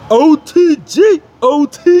OTG,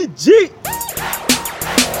 OTG.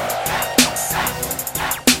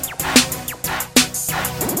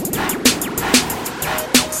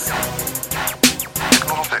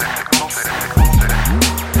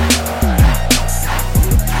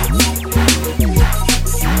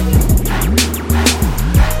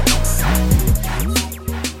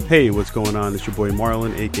 Hey, what's going on? It's your boy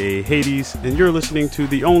Marlon, aka Hades, and you're listening to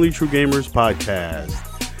the Only True Gamers podcast.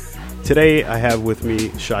 Today, I have with me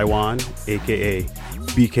Shaiwan, aka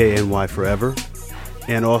BKNY Forever,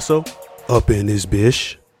 and also Up in His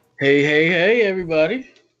Bish. Hey, everybody.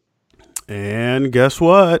 And guess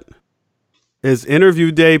what? It's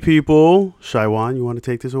interview day, people. Shaiwan, you want to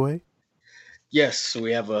take this away? Yes,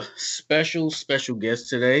 we have a special guest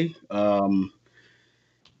today.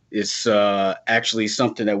 It's actually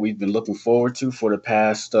something that we've been looking forward to for the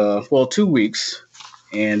past 2 weeks,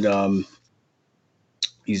 and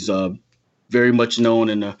he's very much known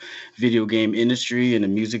in the video game industry and the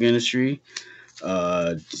music industry.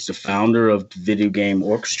 He's the founder of the Video Game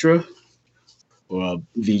Orchestra, or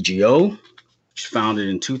VGO, which was founded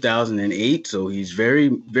in 2008. So he's very,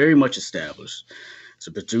 very much established. He's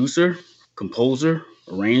a producer, composer,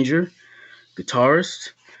 arranger, guitarist,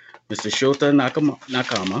 Mr. Shota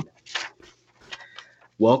Nakama.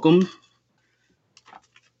 Welcome.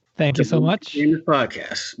 Thank you so much. In the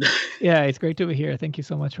podcast. Yeah, it's great to be here. Thank you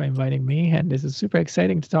so much for inviting me. And this is super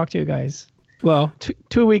exciting to talk to you guys. Well,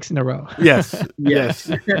 2 weeks in a row. Yes. We've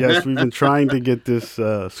been trying to get this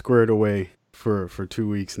squared away for 2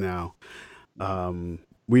 weeks now.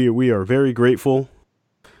 We are very grateful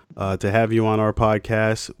to have you on our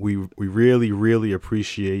podcast. We really, really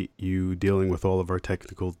appreciate you dealing with all of our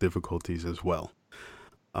technical difficulties as well.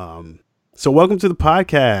 So welcome to the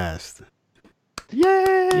podcast.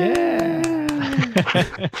 Yeah.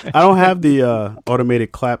 I don't have the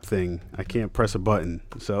automated clap thing. I can't press a button,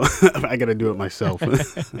 so I got to do it myself.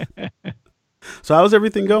 So how's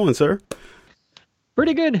everything going, sir?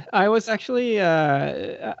 Pretty good. I was actually,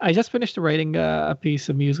 I just finished writing a piece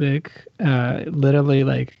of music literally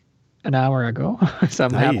like an hour ago. So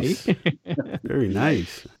I'm happy. Very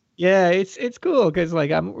nice. Yeah, it's cool because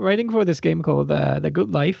like I'm writing for this game called The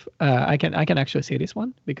Good Life. I can actually say this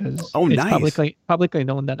one because it's publicly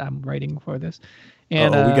known that I'm writing for this.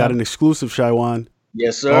 And we got an exclusive, Shaiwan.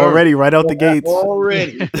 Yes, sir. Already, right out the gates.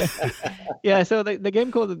 Already. Yeah. So the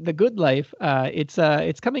game called The Good Life.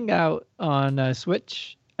 It's coming out on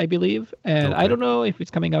Switch, I believe, and I don't know if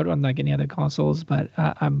it's coming out on like any other consoles, but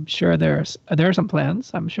I'm sure there are some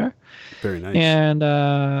plans. I'm sure. Very nice.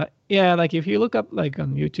 And yeah, like if you look up like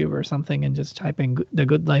on YouTube or something and just type in The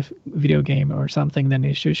Good Life video game or something, then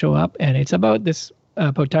it should show up. And it's about this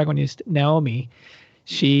protagonist, Naomi.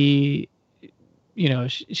 She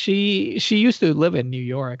used to live in New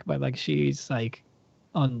York, but like she's like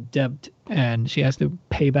on debt and she has to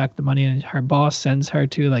pay back the money. And her boss sends her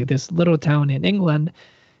to like this little town in England.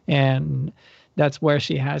 And that's where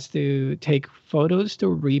she has to take photos to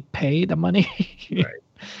repay the money. Right.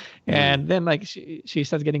 And then like she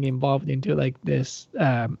starts getting involved into like this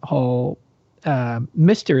whole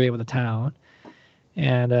mystery of the town.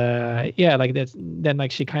 And yeah, like that's then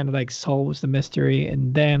like she kind of like solves the mystery,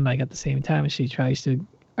 and then like at the same time she tries to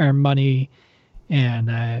earn money and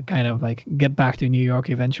kind of like get back to New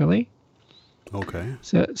York eventually. Okay.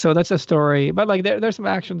 So that's a story, but like there's some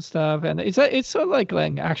action stuff, and it's sort of like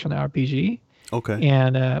action RPG. Okay.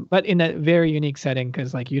 And but in a very unique setting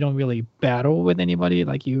because like you don't really battle with anybody,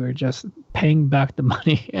 like you are just paying back the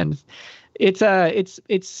money, and it's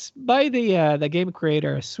by the game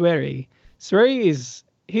creator Swery. Swery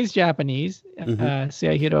he's Japanese,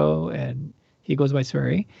 Seihiro, and he goes by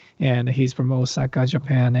Swery, and he's from Osaka,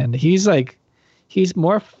 Japan, and he's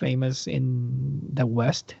more famous in the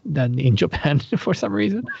West than in Japan for some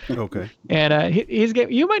reason. Okay. And his game,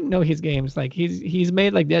 you might know his games. Like he's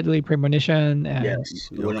made like Deadly Premonition. And, yes.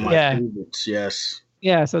 One of my favorites. Yes.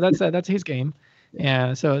 Yeah. So that's his game.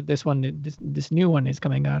 And so this new one is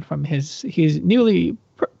coming out from his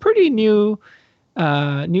pretty new,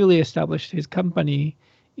 newly established his company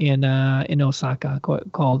in Osaka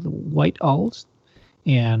called White Owls.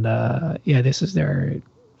 And yeah, this is their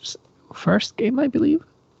first game, I believe.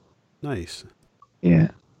 Nice. Yeah.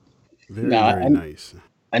 Very nice.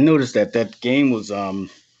 I noticed that game was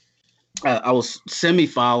I was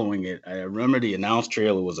semi-following it. I remember the announce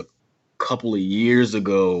trailer was a couple of years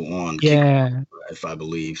ago on Kickstarter, if I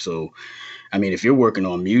believe. So, I mean, if you're working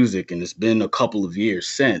on music and it's been a couple of years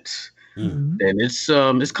since, then it's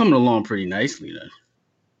coming along pretty nicely then.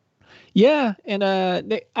 Yeah, and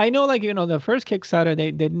I know, like, the first Kickstarter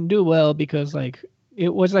they didn't do well because, like,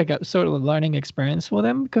 it was like a sort of a learning experience for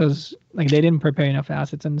them because like they didn't prepare enough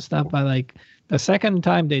assets and stuff. But like the second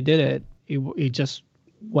time they did it, it just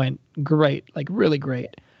went great, like really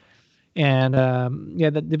great. And yeah,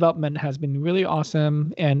 the development has been really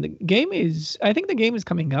awesome. And I think the game is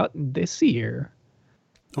coming out this year.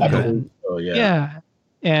 I Okay. believe so, yeah. Yeah,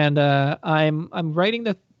 and I'm writing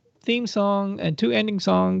the theme song and two ending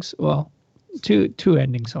songs. Well, two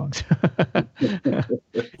ending songs,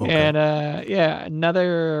 and yeah,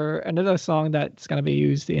 another song that's gonna be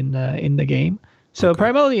used in the game. So Okay.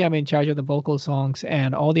 primarily, I'm in charge of the vocal songs,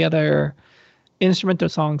 and all the other instrumental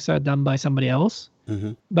songs are done by somebody else.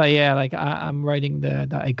 Mhm. But yeah, like I'm writing the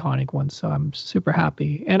iconic ones, so I'm super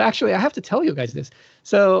happy. And actually, I have to tell you guys this.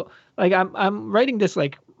 So like I'm writing this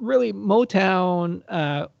like really Motown,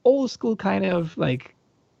 old school kind of like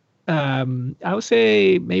I would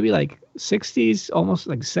say maybe like 60s, almost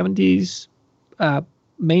like 70s,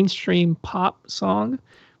 mainstream pop song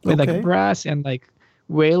with Okay. like brass and like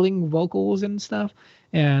wailing vocals and stuff.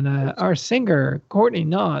 And our singer Courtney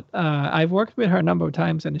Knott, I've worked with her a number of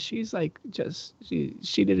times, and she's like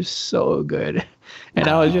she did so good, and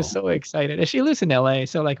I was just Wow. so excited. And she lives in LA,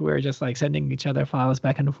 so like we were just like sending each other files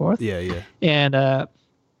back and forth. Yeah, yeah. And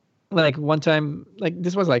like one time, like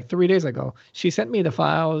this was like 3 days ago, she sent me the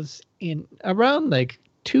files in around like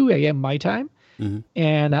 2 a.m. my time. Mhm.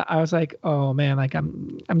 And I was like, oh man, like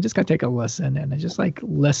I'm just gonna take a listen. And I just like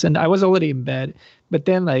listened. I was already in bed, but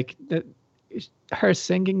then like her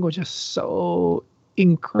singing was just so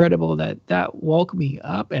incredible that woke me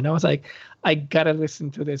up. And I was like, I gotta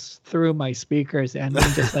listen to this through my speakers and then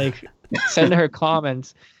just like send her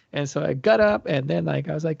comments. And so I got up and then like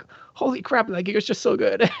I was like, holy crap, like it was just so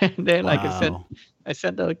good. And then like Wow. I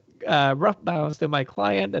sent the rough bounce to my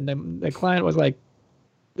client, and then the client was like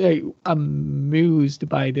very amused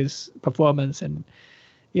by this performance. And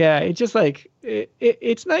yeah, it's just like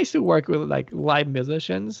it's nice to work with like live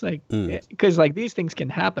musicians, like Mm. because like these things can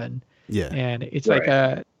happen, Yeah. and it's like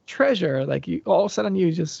Right. a treasure. Like you all of a sudden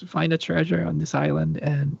you just find a treasure on this island,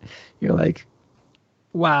 and you're like,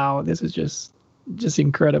 wow, this is just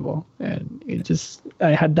incredible. And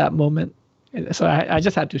I had that moment, and so I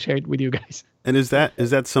just had to share it with you guys. And is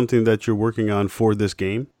that something that you're working on for this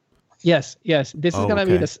game? Yes, this is Oh, gonna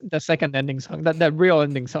be okay. the second ending song, the real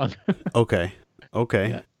ending song. Okay. Okay.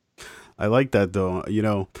 Yeah. I like that though. You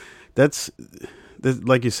know, that's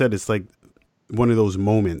like you said, it's like one of those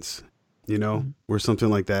moments, you know, where something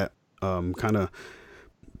like that kind of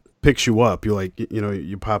picks you up. You're like, you know,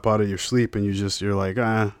 you pop out of your sleep and you're like,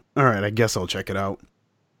 all right, I guess I'll check it out.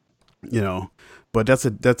 You know, but that's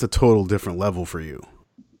a total different level for you.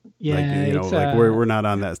 Yeah, Like, you know, it's like we're not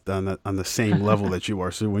on the same level that you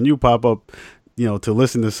are. So when you pop up, you know, to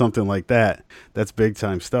listen to something like that, that's big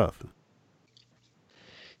time stuff.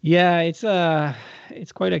 yeah,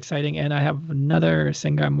 it's quite exciting. And I have another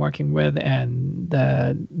singer I'm working with, and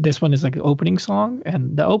this one is like an opening song,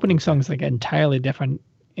 and the opening song is like entirely different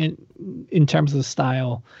in terms of the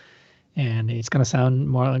style, and it's gonna sound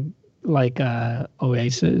more like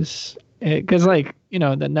Oasis, because like you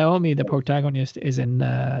know the Naomi, the protagonist, is in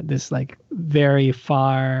this like very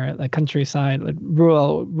far like countryside, like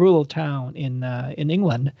rural town in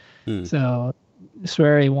England. Hmm. So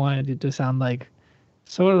Swery wanted it to sound like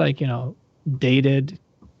sort of like you know dated.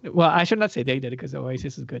 Well, I should not say dated because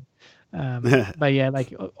Oasis is good, but yeah,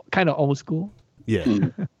 like kind of old school. Yeah.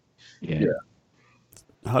 Mm. Yeah. Yeah.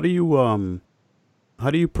 How do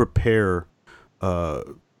you prepare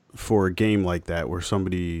for a game like that where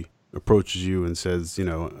somebody approaches you and says, you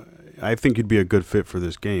know, I think you'd be a good fit for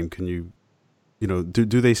this game. Can you, you know,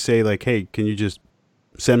 do they say like, hey, can you just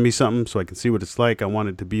send me something so I can see what it's like? I want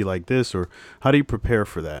it to be like this, or how do you prepare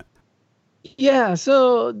for that? Yeah,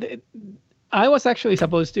 so I was actually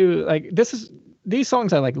supposed to like these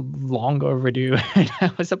songs are like long overdue. And I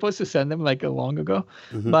was supposed to send them like a long ago,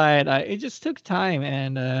 Mhm. but it just took time,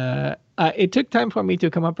 and it took time for me to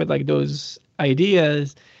come up with like those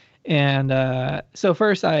ideas. And so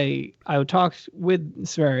first I talked with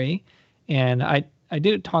Swery, and I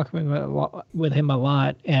did talk with him a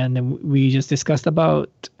lot, and then we just discussed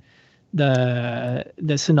about the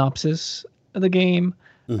synopsis of the game.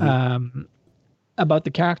 Mhm. About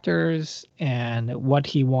the characters and what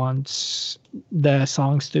he wants the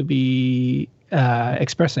songs to be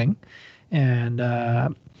expressing, and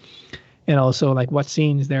also like what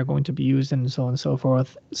scenes they're going to be used and so on and so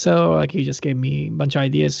forth. So like he just gave me a bunch of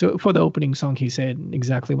ideas. So for the opening song, he said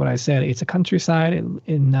exactly what I said. It's a countryside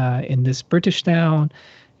in this British town,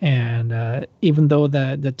 and even though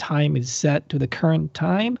the time is set to the current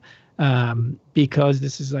time, because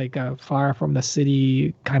this is like a far from the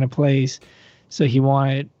city kind of place, So he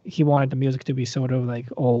wanted the music to be sort of like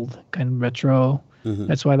old, kind of retro. Mm-hmm.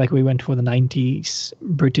 That's why like we went for the 90s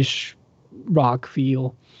British rock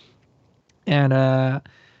feel. And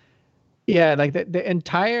yeah, like the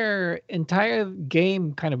entire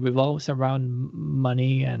game kind of revolves around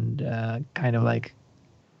money and kind of like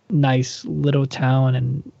nice little town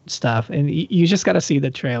and stuff. And you just got to see the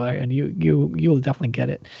trailer, and you'll definitely get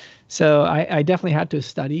it. So I definitely had to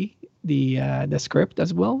study the script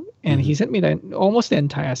as well, and he sent me almost the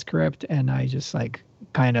entire script, and I just like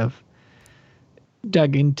kind of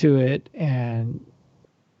dug into it and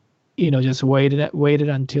just waited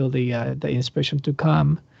until the inspiration to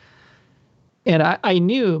come. And I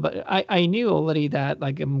knew, but I knew already that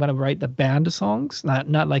like I'm gonna write the band songs,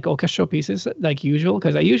 not like orchestral pieces like usual,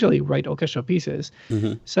 because I usually write orchestral pieces.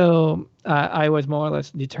 Mm-hmm. So I was more or less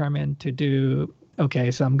determined to do, okay,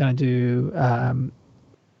 so I'm gonna do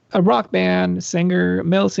a rock band,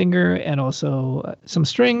 male singer, and also some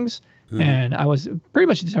strings. Mm-hmm. And I was pretty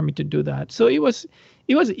much determined to do that. So it was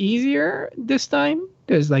easier this time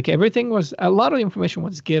because like a lot of information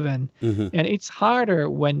was given, Mm-hmm. and it's harder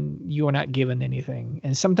when you are not given anything.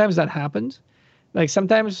 And sometimes that happens. Like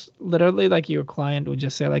sometimes literally like your client would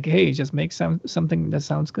just say like, hey, just make something that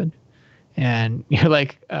sounds good. And you're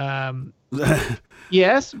like,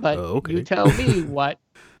 yes, but okay. you tell me what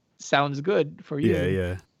sounds good for you.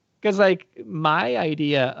 Yeah. Because like my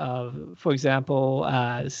idea of, for example,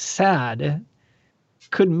 sad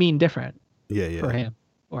could mean different for him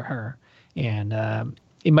or her. And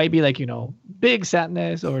it might be like, big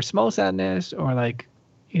sadness or small sadness, or like,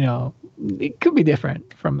 it could be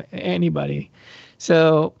different from anybody.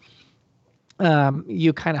 So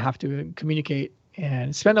you kind of have to communicate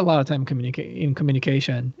and spend a lot of time in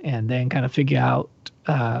communication, and then kind of figure out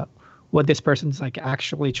what this person's like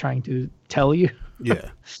actually trying to tell you. Yeah.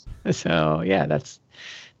 So yeah, that's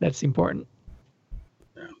important.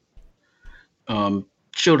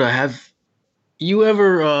 Shota, have you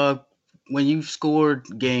ever, when you've scored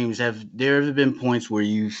games, have there ever been points where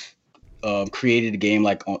you've created a game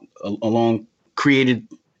like created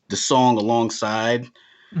the song alongside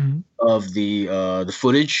of the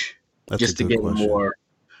footage, That's just to a good get question. more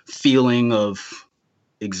feeling of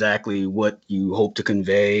exactly what you hope to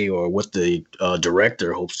convey or what the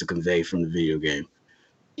director hopes to convey from the video game?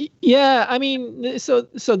 Yeah, I mean, so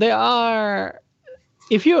there are,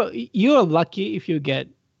 if you're lucky if you get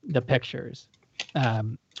the pictures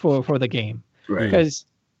for the game, Right. because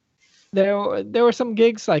there were some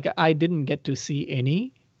gigs like I didn't get to see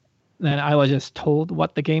any, and I was just told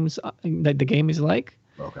what the game is like.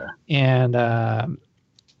 Okay. And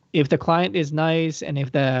if the client is nice, and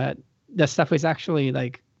if the stuff is actually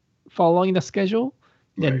like following the schedule,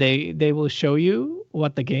 then they will show you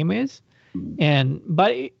what the game is.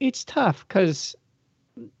 But it's tough because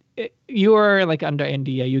you are like under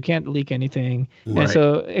NDA, you can't leak anything. Right. And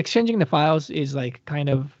so exchanging the files is like kind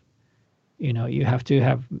of, you have to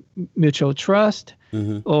have mutual trust,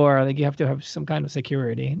 or like you have to have some kind of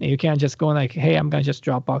security. And you can't just go like, hey, I'm gonna just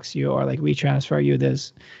Dropbox you or like WeTransfer you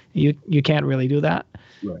this. You can't really do that.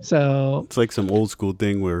 Right. So it's like some old school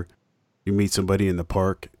thing where you meet somebody in the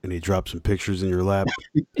park and they drop some pictures in your lap,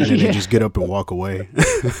 and then they just get up and walk away.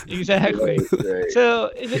 Exactly. Right.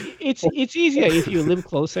 So it's easier if you live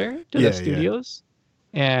closer to the studios.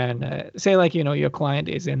 And say like, your client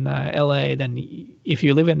is in LA, then if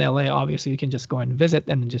you live in LA, obviously you can just go and visit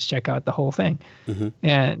and just check out the whole thing.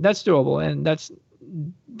 And that's doable. And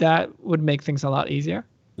that would make things a lot easier.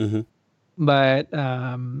 But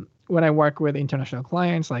when I work with international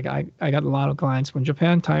clients, like I got a lot of clients from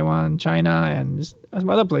Japan, Taiwan, China, and some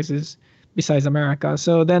other places besides America.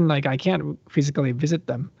 So then like I can't physically visit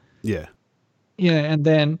them. Yeah. And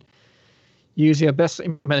then use your best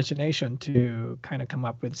imagination to kind of come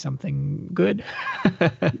up with something good.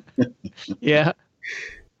 Yeah,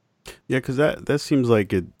 because that seems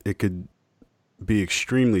like it could be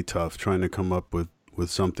extremely tough trying to come up with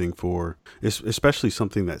something especially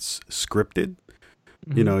something that's scripted.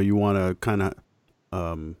 You want to kind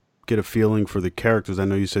of get a feeling for the characters. I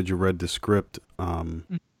know you said you read the script,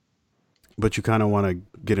 but you kind of want to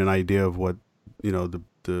get an idea of what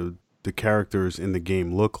the characters in the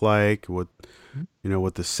game look like, what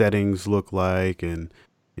what the settings look like, and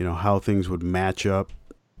how things would match up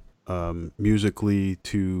musically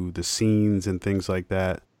to the scenes and things like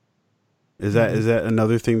that. Is that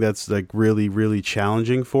another thing that's like really, really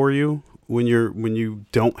challenging for you when you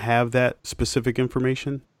don't have that specific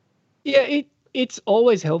information? Yeah, it's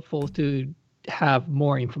always helpful to have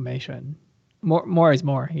more information. More is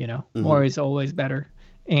more, More is always better.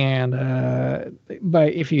 And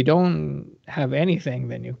but if you don't have anything,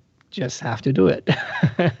 then you just have to do it.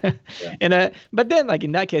 Yeah. And but then like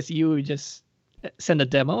in that case, you would just send a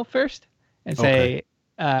demo first and say,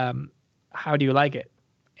 how do you like it?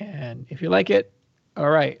 And if you like it, all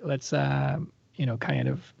right, let's kind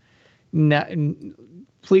of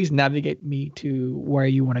please navigate me to where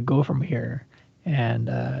you want to go from here. And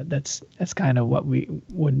that's kind of what we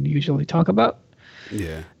would usually talk about.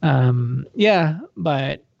 Yeah.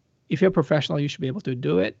 But if you're a professional, you should be able to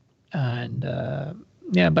do it. And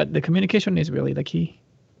but the communication is really the key.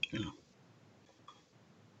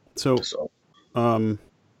 So,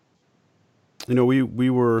 we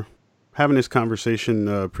were having this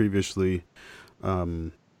conversation previously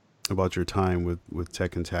about your time with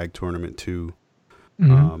Tekken Tag Tournament 2.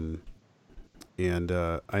 Mm-hmm. And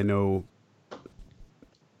I know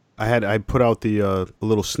I put out the a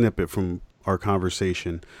little snippet from our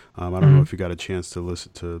conversation. I don't know if you got a chance to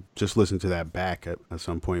listen to that back at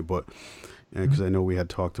some point, but because I know we had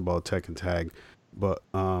talked about Tekken Tag, but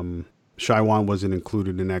Shaiwan wasn't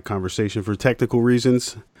included in that conversation for technical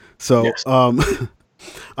reasons. So yes.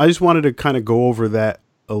 I just wanted to kind of go over that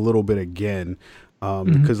a little bit again,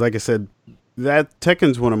 because like I said, that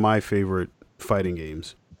Tekken's one of my favorite fighting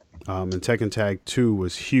games, and Tekken Tag 2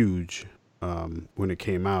 was huge when it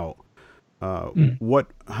came out.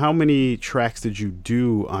 How many tracks did you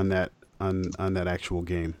do on that actual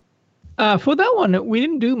game? For that one, we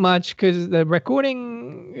didn't do much because the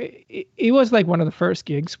recording, it was like one of the first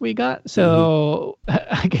gigs we got. So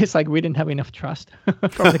I guess like we didn't have enough trust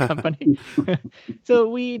from the company. So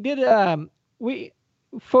we did,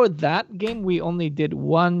 for that game, we only did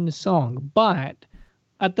one song, but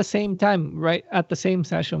at the same time, right at the same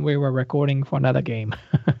session, we were recording for another game.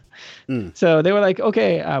 So they were like,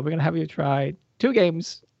 okay, we're going to have you try 2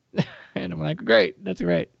 games. And I'm like, great, that's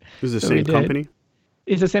great. Is it the same company?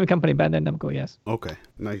 It's the same company, Bandai Namco, yes. Okay,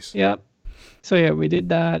 nice. Yeah. So yeah, we did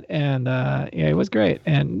that, and it was great.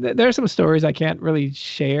 And there are some stories I can't really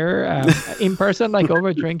share in person, like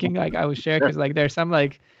over drinking. Like I will share because like there's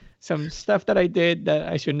some stuff that I did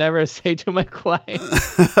that I should never say to my client.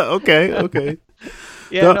 Okay.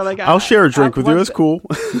 Yeah, I'll share a drink with you. That's cool.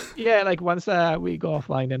 Yeah, like once we go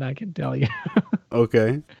offline, then I can tell you.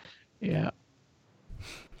 Okay. Yeah.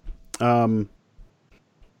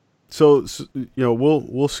 So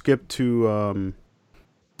we'll skip to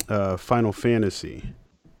Final Fantasy.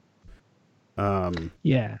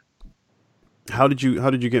 Yeah. How did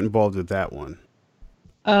you get involved with that one?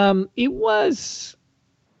 It was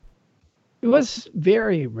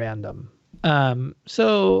very random.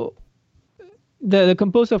 So the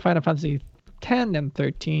composer of Final Fantasy 10 and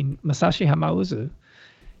 13, Masashi Hamauzu,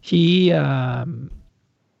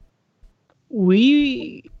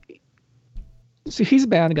 so his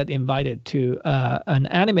band got invited to an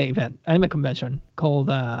anime convention called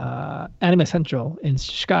Anime Central in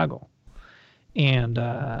Chicago, and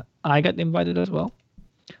I got invited as well.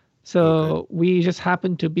 So we just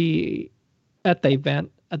happened to be at the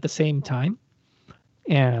event at the same time,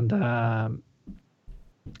 and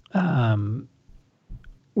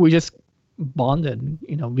we just bonded.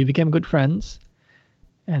 We became good friends.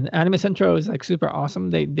 And Anime Central is like super awesome.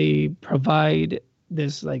 They provide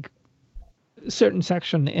this like certain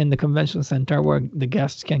section in the convention center where the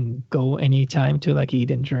guests can go anytime to like eat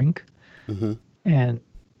and drink. And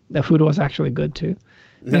the food was actually good too.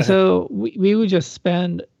 And so we would just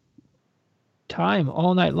spend time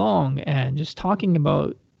all night long and just talking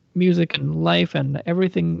about music and life and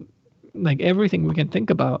everything we can think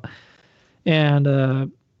about.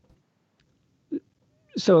 And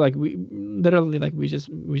so like we literally like we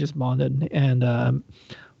just bonded. And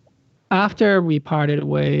after we parted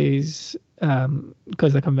ways,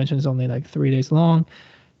 because the convention is only like 3 days long,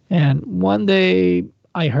 and one day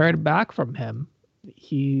I heard back from him.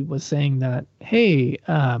 He was saying that, hey,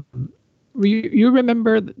 you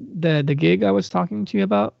remember the gig I was talking to you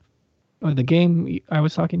about, or the game I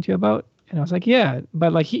was talking to you about? And I was like, yeah,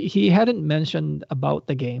 but like he hadn't mentioned about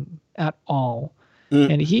the game at all.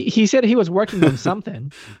 And he said he was working on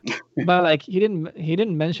something, but like he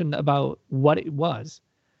didn't mention about what it was,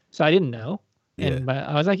 so I didn't know. And but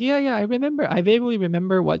I was like, yeah, I remember. I vaguely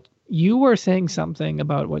remember what you were saying, something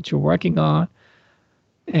about what you're working on.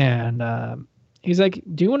 And he's like,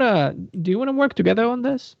 do you wanna work together on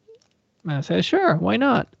this? And I said, sure, why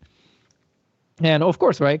not? And of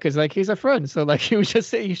course, right? Because like he's a friend, so like he would just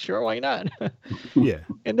say, sure, why not? Yeah.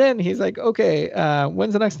 And then he's like, okay,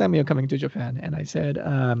 when's the next time you're coming to Japan? And I said,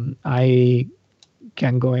 I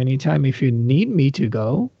can go anytime if you need me to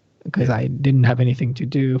go, because I didn't have anything to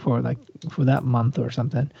do for that month or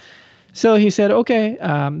something. So he said, okay,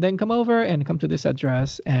 then come over and come to this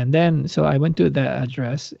address. And then so I went to the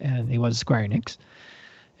address, and it was Square Enix.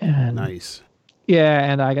 And Nice.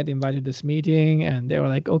 yeah, and I got invited to this meeting, and they were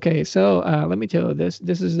like, "Okay, so let me tell you this.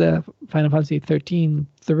 This is the Final Fantasy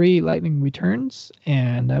 13-3 Lightning Returns,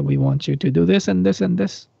 and we want you to do this and this and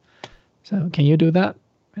this. So can you do that?"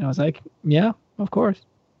 And I was like, "Yeah, of course."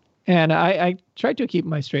 And I tried to keep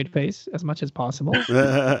my straight face as much as possible,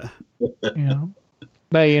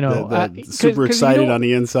 But super excited on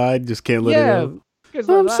the inside, just can't let it out. Because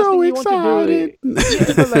I'm so excited.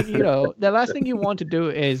 The last thing you want to do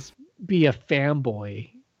is be a fanboy,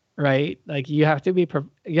 right? Like you have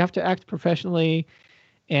to act professionally,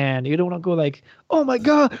 and you don't want to go like, "Oh my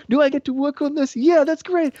God, do I get to work on this? Yeah, that's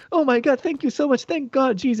great. Oh my God, thank you so much. Thank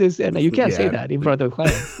God, Jesus." And you can't say that in front of the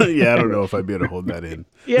client. Yeah, I don't know if I'd be able to hold that in.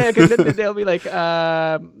 Yeah, because then they'll be like,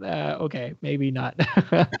 okay, maybe not.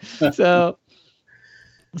 So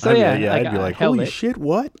I'd be like, holy shit,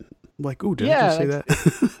 what? I'm like, ooh, did I just say that?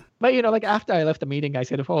 But like after I left the meeting, I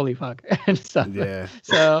said, "Holy fuck," and stuff. Yeah.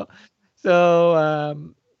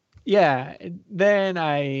 Then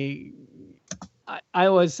I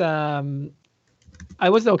was the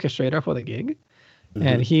orchestrator for the gig,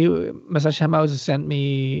 and Masashi Hamauzu sent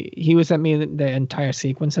me the entire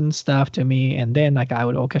sequence and stuff to me, and then I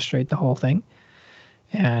would orchestrate the whole thing.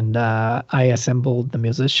 And I assembled the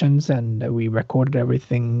musicians, and we recorded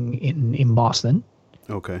everything in Boston.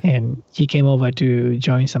 Okay. And he came over to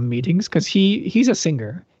join some meetings because he's a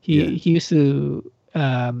singer. He used to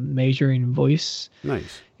major in voice.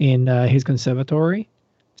 Nice. In his conservatory.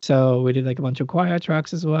 So we did a bunch of choir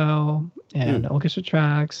tracks as well, and orchestra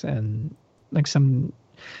tracks, and some.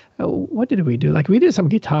 What did we do? We did some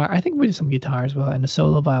guitar. I think we did some guitar as well, and a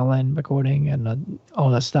solo violin recording, and all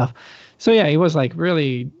that stuff. So yeah, it was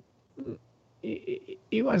really.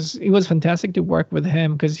 It was fantastic to work with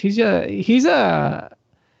him because he's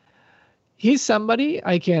somebody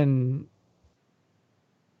I can.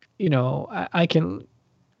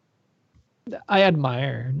 I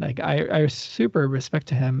admire. I super respect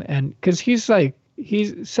him, and because he's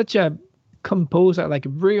such a composer,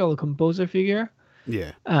 real composer figure.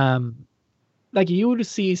 Yeah. You would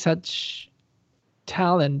see such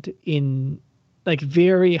talent in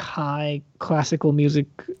very high classical music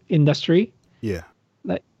industry. Yeah.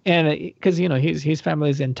 And because his family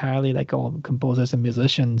is entirely all composers and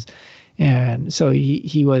musicians, and so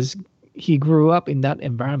he grew up in that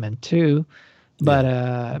environment too,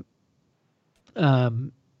 but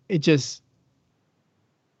it just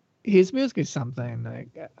his music is something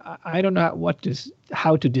I don't know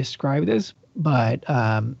how to describe this, but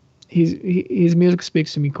his music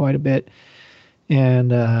speaks to me quite a bit,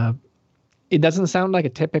 and it doesn't sound like a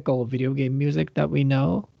typical video game music that we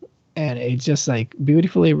know, and it's just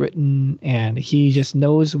beautifully written, and he just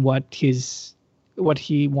knows what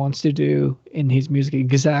he wants to do in his music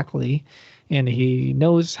exactly, and he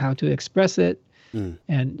knows how to express it.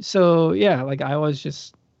 And so I was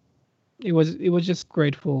just it was just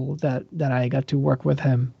grateful that I got to work with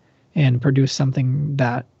him and produce something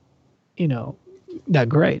that that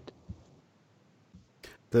great.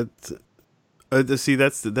 That's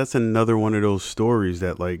that's another one of those stories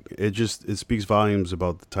that it speaks volumes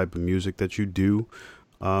about the type of music that you do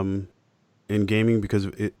in gaming, because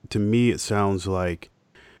to me it sounds like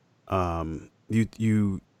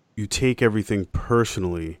you take everything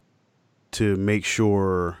personally to make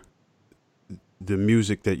sure the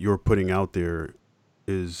music that you're putting out there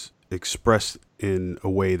is expressed in a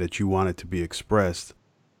way that you want it to be expressed,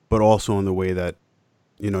 but also in the way that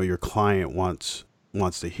your client wants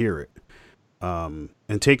to hear it,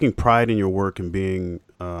 and taking pride in your work and being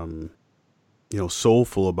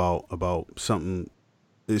soulful about something,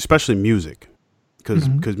 especially music,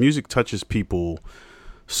 because music touches people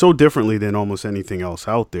so differently than almost anything else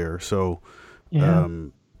out there. So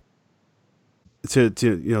to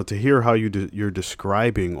hear how you're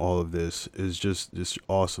describing all of this is just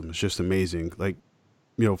awesome. It's just amazing.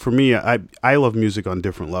 For me, I love music on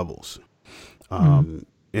different levels. And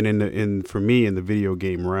for me in the video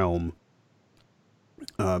game realm,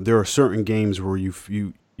 there are certain games where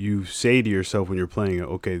you say to yourself when you're playing it,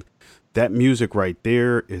 okay, that music right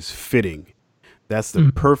there is fitting. That's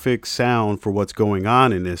the perfect sound for what's going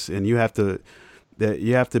on in this, and you have to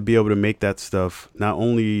be able to make that stuff not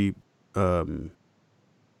only come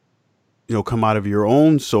out of your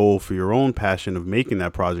own soul for your own passion of making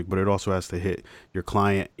that project, but it also has to hit your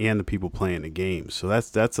client and the people playing the game. So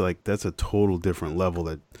that's a total different level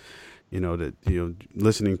that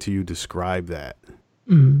listening to you describe that.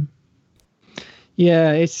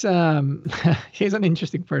 Yeah, it's he's an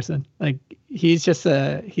interesting person. He's such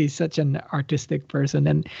an artistic person,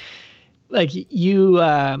 and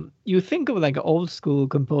you think of old school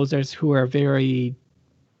composers who are very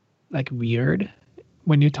weird,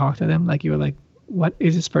 when you talk to them, like you're like, what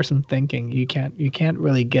is this person thinking? You can't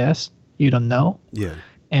really guess. You don't know. Yeah.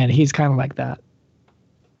 And he's kind of like that.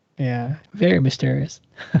 Yeah, very mysterious.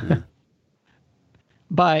 Mm.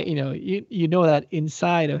 But you know that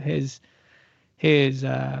inside of his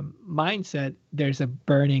mindset, there's a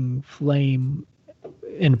burning flame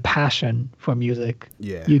and passion for music.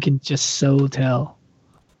 Yeah. You can just so tell.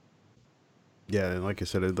 Yeah, and like I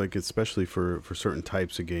said, like especially for certain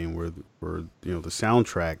types of game where the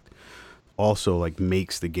soundtrack also like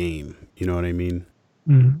makes the game. You know what I mean?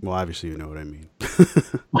 Mm. Well, obviously you know what I mean.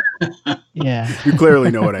 Yeah. You clearly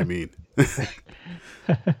know what I mean.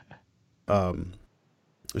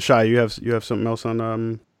 Shy, you have something else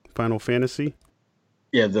on Final Fantasy?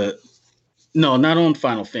 Yeah, no, not on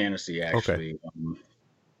Final Fantasy actually. Okay.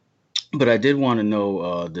 But I did want to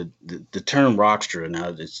know the term rockstra.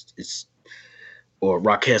 Now it's or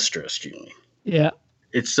rockestra, excuse me. Yeah.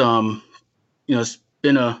 It's it's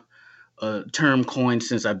been a term coined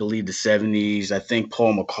since I believe the 70s. I think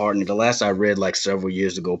Paul McCartney, the last I read like several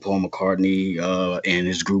years ago, Paul McCartney and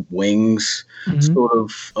his group Wings sort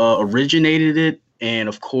of originated it. And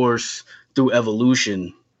of course, through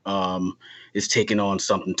evolution, it's taken on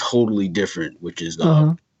something totally different, which is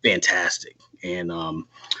fantastic. And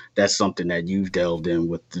that's something that you've delved in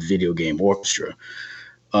with the video game orchestra.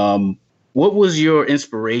 What was your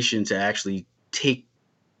inspiration to actually take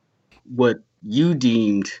what you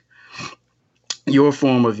deemed your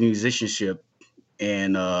form of musicianship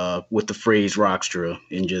and with the phrase rockstra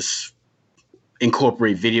and just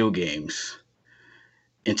incorporate video games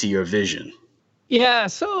into your vision? Yeah,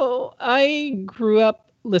 so I grew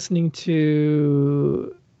up listening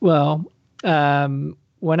to, when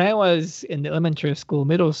I was in elementary school,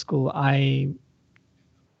 middle school, I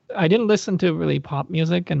didn't listen to really pop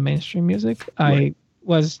music and mainstream music. Right. I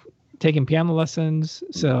was taking piano lessons,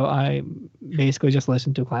 so I basically just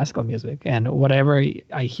listened to classical music and whatever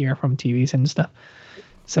I hear from TVs and stuff.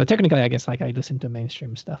 So technically, I guess like I listened to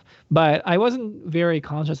mainstream stuff, but I wasn't very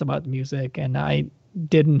conscious about music, and I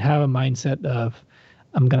didn't have a mindset of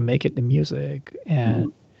I'm gonna make it the music.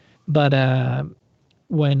 And but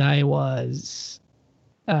when I was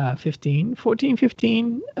 15,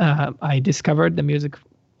 I discovered the music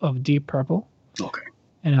of Deep Purple. Okay.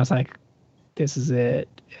 And I was like, this is it.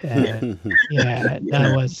 And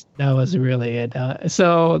that was really it.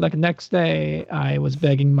 So like next day I was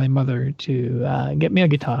begging my mother to get me a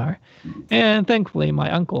guitar. And thankfully my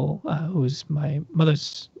uncle, who's my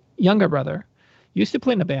mother's younger brother, used to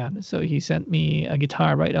play in a band. So he sent me a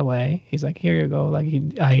guitar right away. He's like, here you go. Like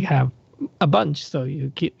I have a bunch, so you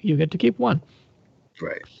get to keep one.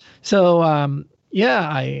 Right. So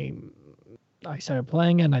I started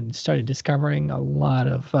playing and I started discovering a lot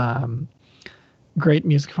of great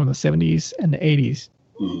music from the 70s and the 80s.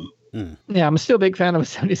 Yeah, I'm still a big fan of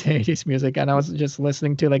 70s and 80s music, and I was just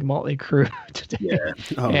listening to like Motley Crue today. Yeah.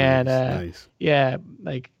 Oh, And nice. yeah,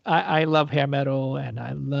 like I love hair metal and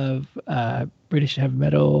I love British heavy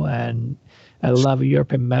metal and I love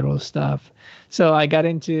European metal stuff. So I got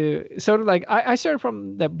into sort of like I started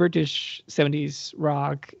from the British 70s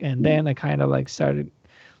rock, and then I kind of like started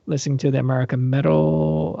listening to the American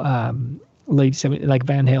metal, late 70s, like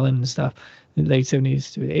Van Halen and stuff, late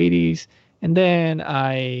 70s to the 80s. And then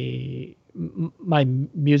my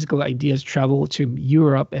musical ideas traveled to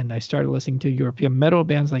Europe, and I started listening to European metal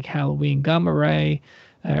bands like Halloween, Gamma Ray,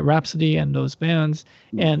 Rhapsody, and those bands.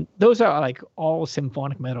 And those are like all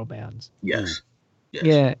symphonic metal bands. Yes. Yes.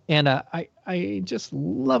 Yeah, and I just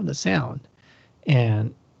love the sound,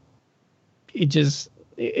 and it's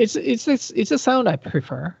a sound I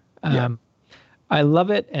prefer. I love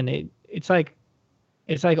it, and it's like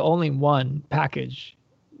only one package: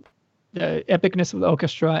 the epicness of the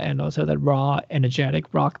orchestra and also that raw, energetic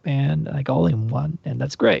rock band, like all in one, and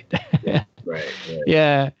that's great. Right.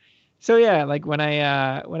 Yeah. So yeah, like when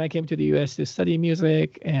I came to the U.S. to study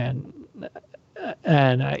music and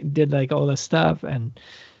I did like all this stuff and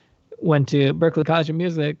went to Berklee College of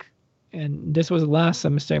Music, and this was the last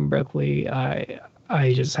semester in Berklee.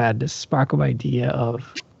 I just had this spark of idea of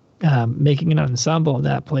making an ensemble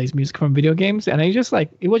that plays music from video games, and I just like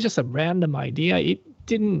it was just a random idea. It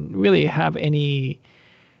didn't really have any.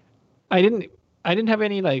 I didn't have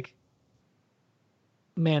any like,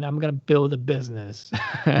 man, I'm gonna build a business.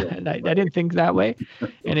 And I didn't think that way,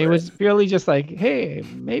 and it was purely just like, hey,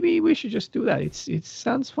 maybe we should just do that. It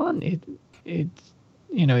sounds fun. It's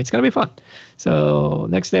gonna be fun. So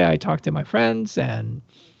next day I talked to my friends, and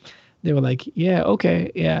they were like, yeah,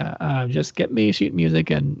 okay, yeah, just get me sheet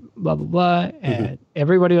music and blah blah blah. And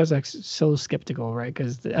everybody was like so skeptical, right?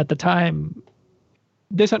 Because at the time,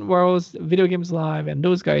 Distant Worlds, Video Games Live, and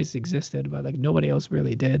those guys existed, but like nobody else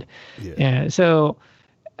really did. Yeah. And so,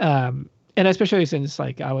 and especially since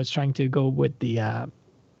like I was trying to go with the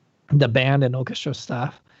band and orchestra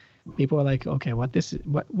stuff, people were like, okay, what is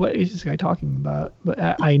this guy talking about?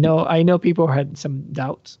 But I know people had some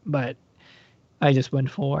doubts, but I just went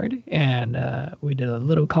forward and we did a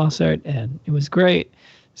little concert and it was great.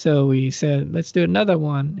 So we said, let's do another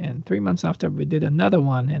one. And 3 months after we did another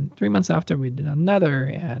one, and 3 months after we did another.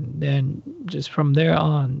 And then just from there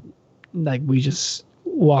on, like we just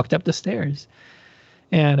walked up the stairs.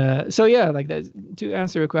 And so, yeah, like that, to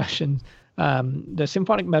answer your question, the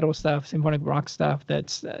symphonic metal stuff, symphonic rock stuff,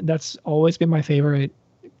 that's always been my favorite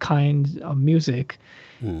kind of music.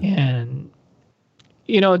 And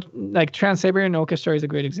like Trans-Siberian Orchestra is a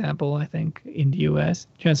great example, I think, in the US.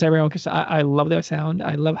 Trans-Siberian Orchestra, I love their sound.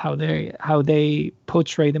 I love how they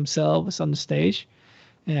portray themselves on the stage.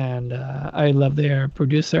 And I love their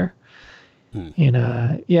producer.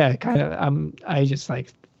 And yeah, kind of I just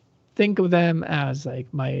like think of them as like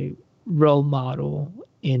my role model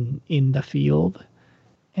in the field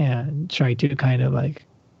and try to kind of like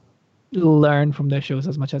learn from their shows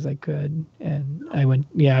as much as I could. And I went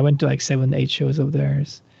to like 7-8 shows of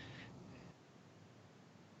theirs.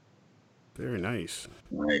 Very nice.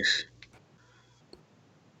 Nice.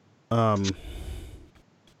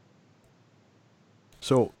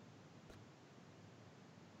 So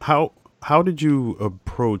how did you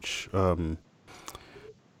approach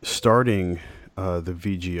starting the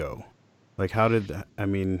VGO? Like how did I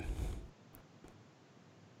mean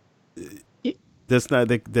that's not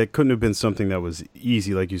that couldn't have been something that was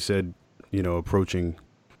easy, like you said, approaching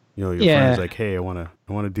your friends like, hey, I want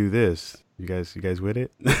to do this. You guys with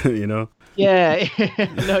it? Yeah.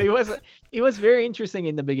 No, it was very interesting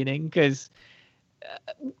in the beginning because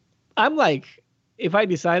I'm like, if I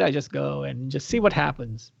decide, I just go and just see what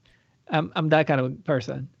happens. I'm that kind of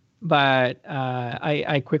person. But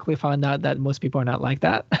I quickly found out that most people are not like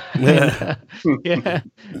that. Yeah.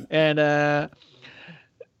 And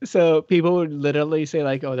so people would literally say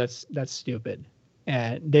like, "Oh, that's stupid,"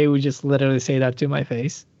 and they would just literally say that to my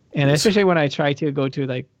face. And especially when I try to go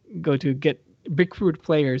to get recruit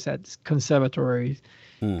players at conservatories,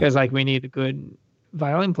 because like we need good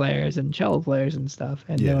violin players and cello players and stuff.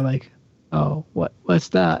 And they were like, "Oh, what's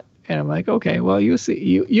that?" And I'm like, "Okay, well, you'll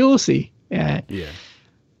see. You'll see." Yeah.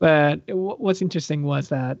 But what's interesting was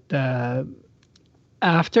that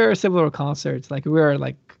after several concerts, like we were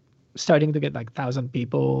like starting to get like 1,000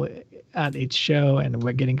 people at each show, and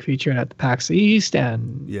we're getting featured at the PAX East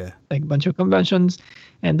and like a bunch of conventions.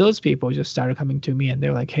 And those people just started coming to me and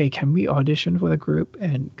they're like, "Hey, can we audition for the group?"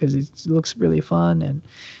 And because it looks really fun. And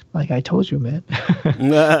like, I told you, man.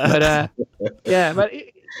 But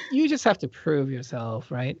you just have to prove yourself,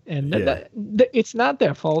 right? And it's not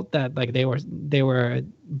their fault that like they were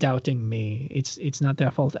doubting me. It's not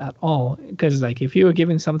their fault at all, because like if you were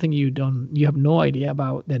given something you have no idea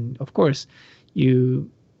about, then of course you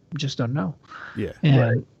just don't know.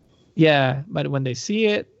 But when they see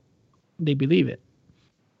it, they believe it.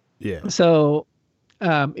 So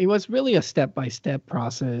it was really a step-by-step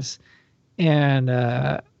process, and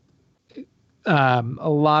a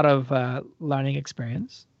lot of learning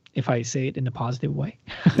experience, if I say it in a positive way.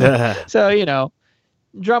 So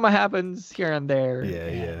drama happens here and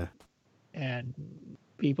there. And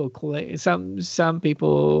people some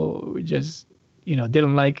people just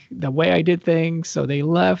didn't like the way I did things, so they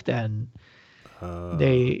left, and but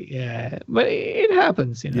it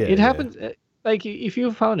happens. It happens. Like if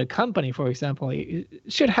you found a company, for example,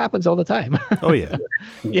 shit happens all the time. Oh yeah.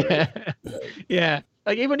 Yeah.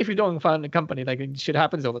 Like even if you don't found a company, like shit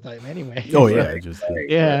happens all the time anyway. Oh yeah,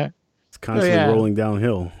 it's constantly rolling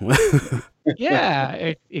downhill.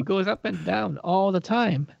 It goes up and down all the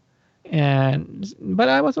time, but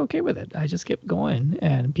I was okay with it. I just kept going,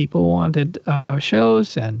 and people wanted our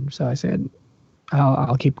shows, and so I said,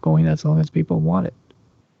 I'll keep going as long as people want it.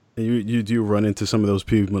 And you do run into some of those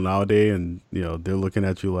people nowadays, and they're looking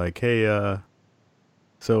at you like, "Hey,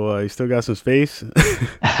 so you still got some space?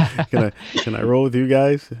 Can I roll with you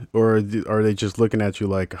guys?" Or are they just looking at you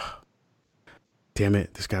like, oh, "Damn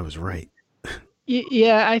it, this guy was right"?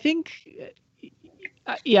 Yeah, I think.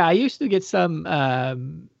 I used to get some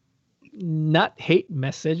not hate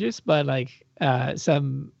messages, but like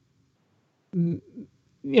some.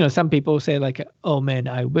 Some people say like, "Oh man,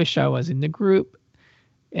 I wish I was in the group."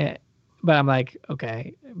 But I'm like,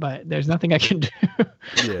 okay, but there's nothing I can do.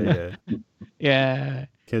 Yeah.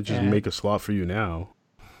 Can't just make a slot for you now.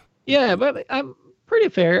 Yeah, but I'm pretty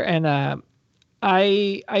fair, and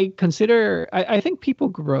I consider I think people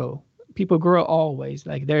grow. People grow always.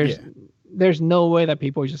 Like there's there's no way that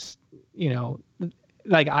people just,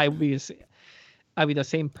 like I'll be the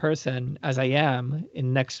same person as I am in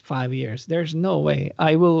the next 5 years. There's no way.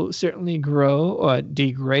 I will certainly grow or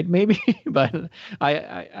degrade maybe, but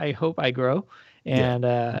I hope I grow. And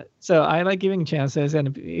so I like giving chances.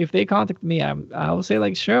 And if they contact me, I'll say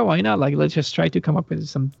like, sure, why not? Like, let's just try to come up with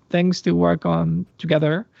some things to work on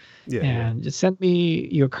together. And just send me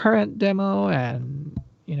your current demo, and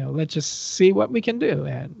let's just see what we can do.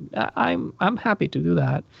 And I'm happy to do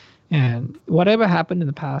that. And whatever happened in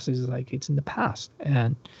the past is like it's in the past.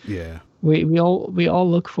 And we all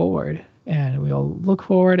look forward, and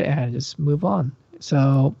and just move on.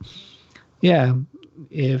 So yeah,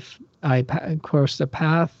 if I cross the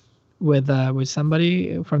path with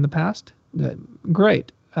somebody from the past,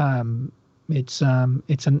 great. It's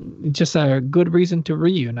just a good reason to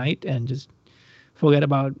reunite and just forget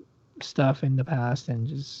about stuff in the past and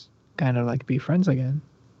just kind of like be friends again.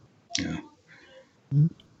 Yeah. Mm-hmm.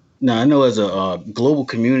 Now, I know as a global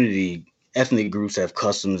community, ethnic groups have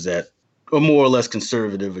customs that are more or less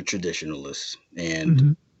conservative or traditionalist,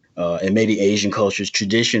 and maybe Asian cultures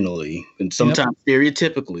traditionally and sometimes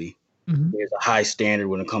stereotypically. There's a high standard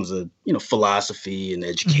when it comes to philosophy and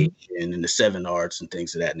education and the 7 arts and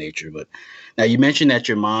things of that nature. But now you mentioned that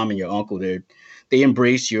your mom and your uncle they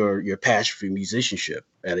embrace your passion for musicianship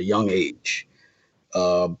at a young age,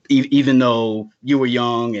 even though you were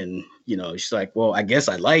young and she's like, well, I guess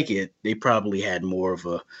I like it. They probably had more of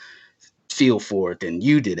a feel for it than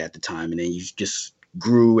you did at the time, and then you just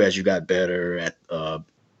grew as you got better at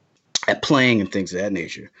playing and things of that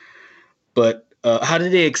nature. But how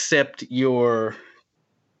did they accept your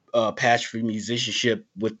passion for musicianship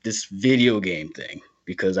with this video game thing?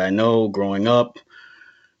 Because I know growing up,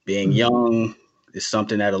 being young is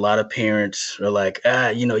something that a lot of parents are like,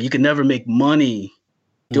 you can never make money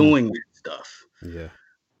doing that stuff. Yeah.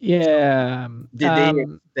 Yeah. Did they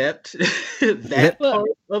accept that part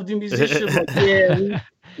of the musician? Like,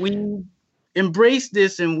 we embraced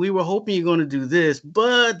this and we were hoping you're going to do this,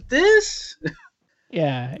 but this...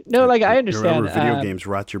 Yeah. No, like I understand. Remember, video games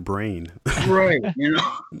rot your brain. Right.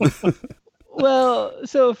 Well,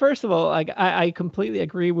 so first of all, like I completely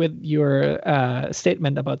agree with your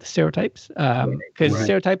statement about the stereotypes, because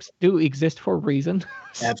stereotypes do exist for a reason.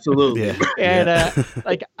 Absolutely. And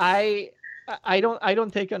like I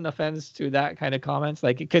don't take an offense to that kind of comments,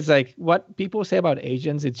 like because like what people say about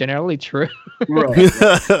Asians is generally true. Right.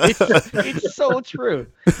 it's so true.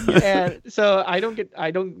 And so I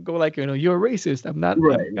don't go like you're racist. I'm not.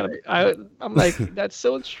 Right. I'm like that's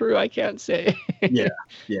so true. I can't say.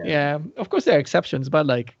 Yeah. Of course there are exceptions, but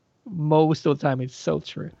like most of the time it's so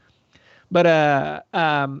true. But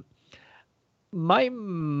my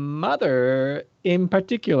mother in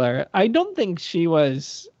particular, I don't think she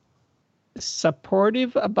was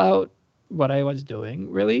supportive about what I was doing,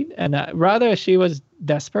 really, and rather she was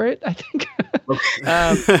desperate, I think,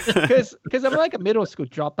 because I'm like a middle school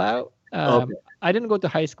dropout. I didn't go to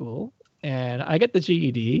high school, and I get the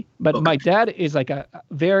GED, but my dad is like a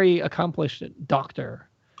very accomplished doctor.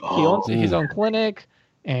 He owns his own clinic,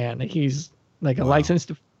 and he's like a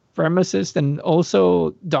licensed pharmacist and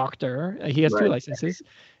also doctor. He has 2 licenses,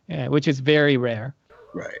 which is very rare.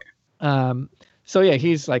 Right. So yeah,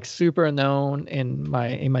 he's like super known in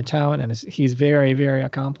my town, and he's very, very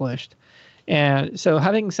accomplished. And so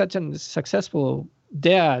having such a successful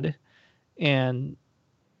dad, and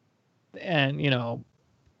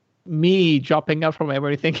me dropping out from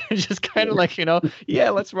everything and just kind of like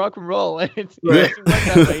let's rock and roll, and it doesn't work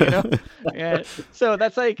that way, And so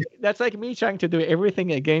that's like me trying to do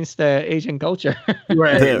everything against the Asian culture.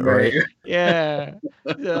 Right. Yeah.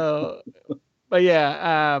 So, but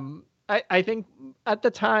yeah, I think at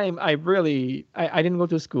the time I didn't go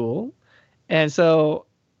to school, and so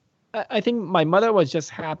I think my mother was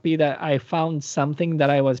just happy that I found something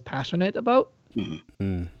that I was passionate about,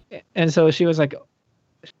 and so she was like,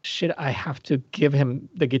 should I have to give him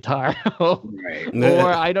the guitar? Or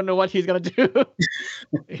I don't know what he's gonna do.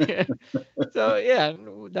 So yeah,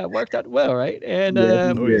 that worked out well, right? And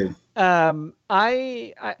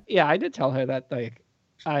I did tell her that like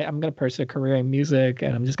I'm gonna pursue a career in music,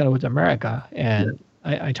 and I'm just gonna go to America. And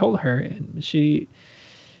I told her, and she,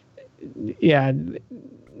 there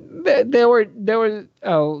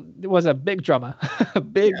was a big drama,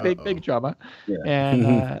 big drama,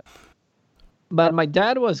 and. But my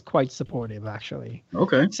dad was quite supportive, actually.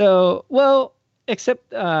 Okay. So, well, except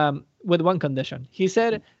with one condition. He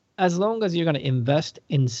said, as long as you're going to invest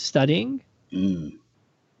in studying,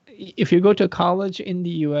 if you go to college in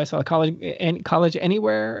the U.S. or college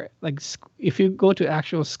anywhere, like if you go to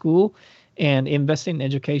actual school and invest in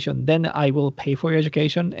education, then I will pay for your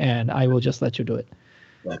education and I will just let you do it.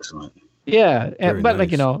 Excellent. Yeah, Very but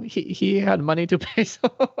like, nice. he had money to pay, so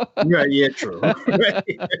Right. Yeah. True.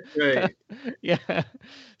 Right. yeah.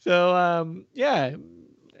 So yeah,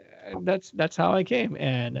 that's how I came,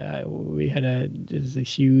 and we had just a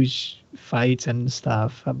huge fights and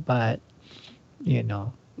stuff, but you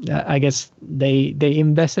know, I guess they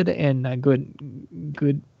invested in a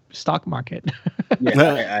good stock market.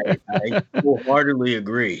 Yeah. I wholeheartedly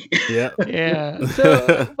agree. Yeah. Yeah.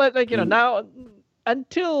 So, but like, now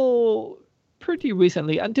until pretty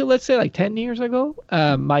recently, until let's say like 10 years ago,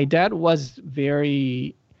 my dad was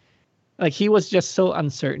very like he was just so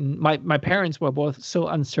uncertain. My parents were both so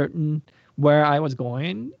uncertain where I was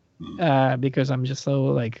going, because I'm just so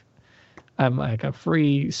like I'm like a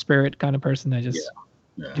free spirit kind of person. I just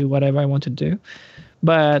Yeah. do whatever I want to do.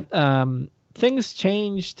 But things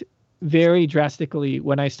changed very drastically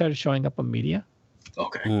when I started showing up on media.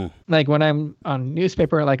 Okay. Like when I'm on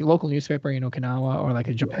newspaper, like local newspaper in Okinawa or like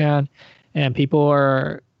in Japan, and people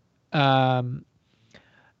are, um,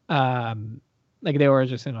 like they were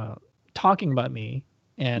just talking about me,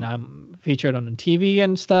 and I'm featured on the TV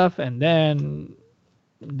and stuff, and then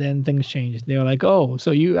things changed. They were like, "Oh,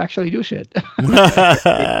 so you actually do shit."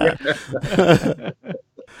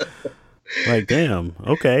 Like, damn.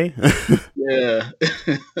 Okay. Yeah.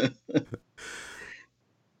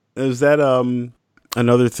 Is that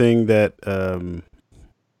another thing that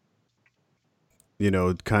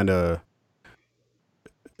kind of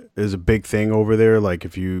is a big thing over there? Like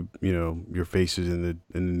if your face is in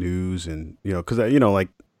the news, and because like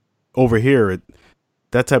over here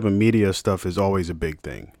that type of media stuff is always a big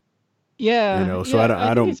thing. Yeah, So yeah.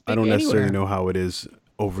 I think it's don't big necessarily anywhere. know how it is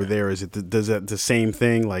over there. Is it does that the same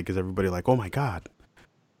thing? Like is everybody like, oh my god?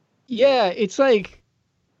 Yeah, it's like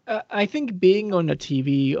I think being on the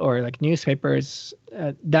TV or like newspapers,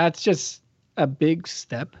 that's just a big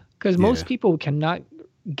step because Yeah. most people cannot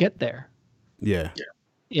get there. Yeah.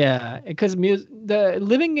 Yeah, because the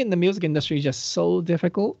living in the music industry is just so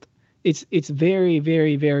difficult. It's very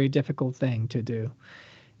very very difficult thing to do,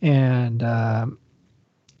 and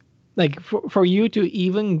like for you to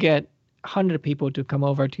even get 100 people to come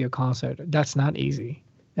over to your concert, that's not easy.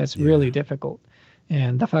 That's Yeah. really difficult.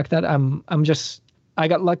 And the fact that I'm just I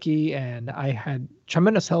got lucky and I had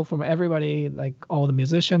tremendous help from everybody, like all the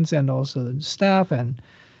musicians and also the staff and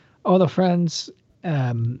all the friends.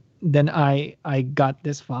 Then I got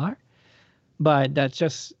this far, but that's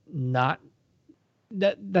just not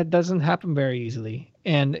that doesn't happen very easily.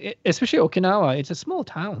 And especially Okinawa, it's a small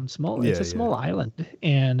town, it's Yeah. a Yeah. small island.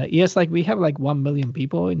 And yes, like we have like 1 million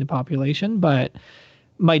people in the population, but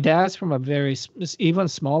my dad's from a very even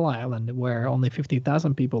small island where only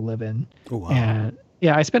 50,000 people live in. Oh wow. And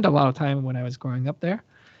yeah, I spent a lot of time when I was growing up there.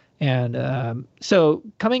 And so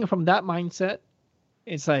coming from that mindset,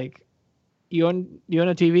 it's like you on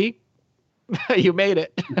a TV, you made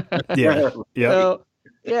it. Yeah. Yeah. So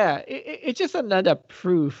yeah, it's just another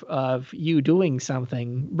proof of you doing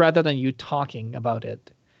something rather than you talking about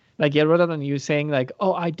it. Like yeah, rather than you saying like,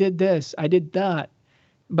 "Oh, I did this, I did that."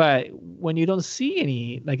 But when you don't see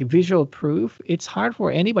any like visual proof, it's hard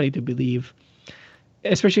for anybody to believe,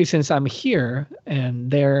 especially since I'm here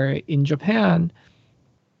and they're in Japan.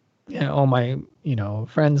 All my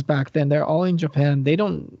friends back then, they're all in Japan.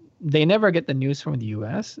 They never get the news from the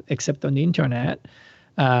US except on the internet,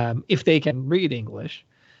 if they can read English.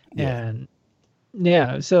 Yeah. And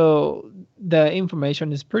yeah, so the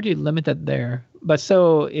information is pretty limited there. But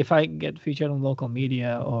so if I get featured on local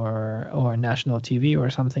media or national TV or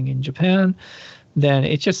something in Japan, then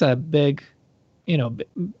it's just a big,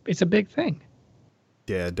 it's a big thing.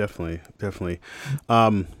 Yeah, definitely, definitely.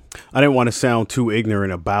 I didn't want to sound too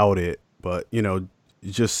ignorant about it, but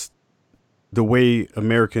just the way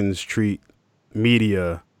Americans treat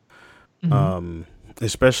media, Mhm.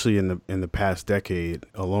 especially in the past decade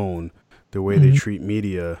alone, the way they Mhm. treat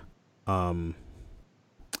media,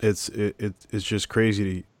 it's just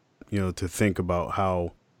crazy to think about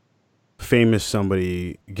how famous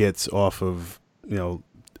somebody gets off of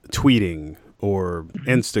tweeting or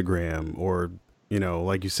Instagram or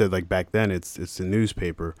like you said, like back then it's the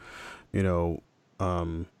newspaper, you know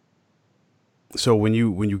so when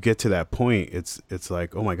you get to that point, it's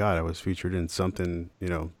like, oh my god, I was featured in something.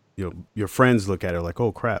 Your friends look at it like,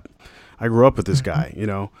 oh crap, I grew up with this guy,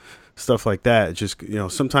 stuff like that. It just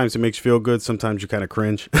sometimes it makes you feel good, sometimes you kind of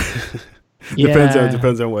cringe. Yeah,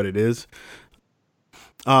 Depends on what it is.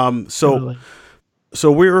 So totally.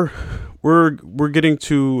 we're getting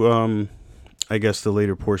to I guess the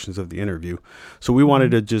later portions of the interview. So we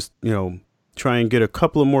wanted Mhm. to just try and get a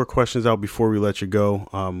couple of more questions out before we let you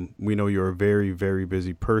go. We know you're a very, very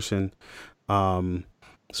busy person.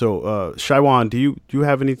 So Shaiwan, do you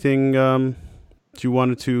have anything you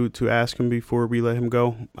wanted to ask him before we let him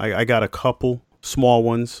go? I got a couple small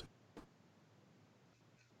ones.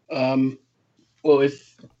 Well,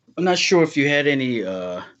 if I'm not sure if you had any,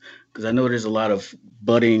 because I know there's a lot of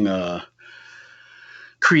budding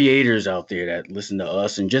creators out there that listen to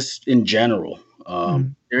us, and just in general, is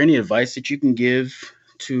there any advice that you can give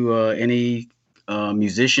to any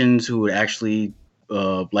musicians who would actually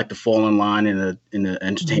like to fall in line in the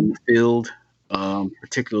entertainment field,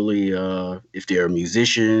 particularly if they're a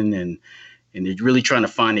musician and they're really trying to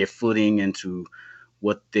find their footing into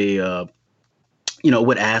what they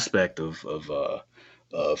what aspect of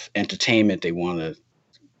entertainment they want to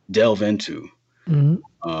delve into? I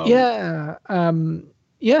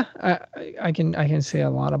can say a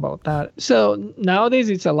lot about that. So nowadays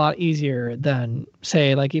it's a lot easier than,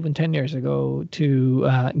 say, like even 10 years ago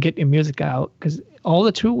to get your music out, because all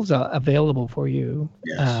the tools are available for you.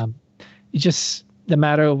 Yes. It's just the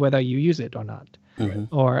matter of whether you use it or not.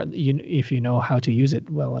 Or if you know how to use it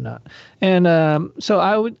well or not. And so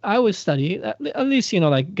I would study at least,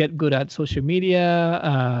 like get good at social media,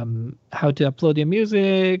 how to upload your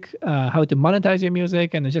music, how to monetize your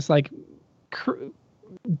music, and just like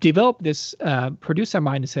develop this producer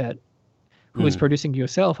mindset who is producing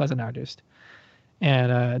yourself as an artist.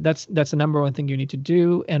 And that's the number one thing you need to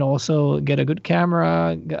do. And also get a good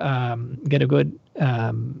camera, get a good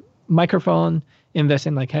microphone, invest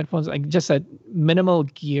in like headphones, like just a minimal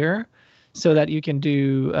gear so that you can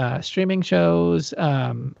do streaming shows,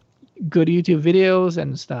 good YouTube videos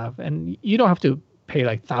and stuff. And you don't have to pay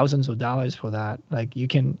like thousands of dollars for that. Like you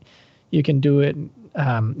can do it.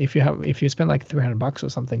 If you spend like $300 or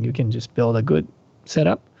something, you can just build a good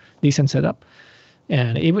setup, decent setup.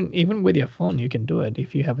 And even with your phone, you can do it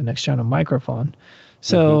if you have an external microphone.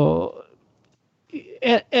 So,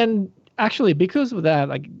 and actually, because of that,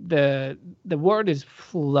 like the world is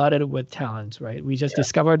flooded with talents, right? We just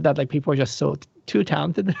discovered that like people are just so too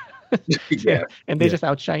talented, and they just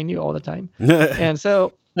outshine you all the time. And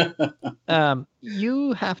so,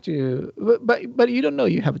 you have to, but you don't know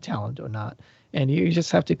you have a talent or not, and you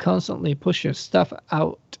just have to constantly push your stuff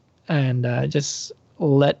out and just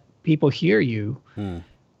let people hear you.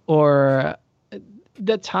 Or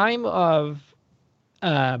the time of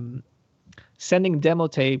sending demo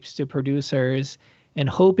tapes to producers and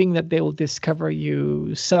hoping that they will discover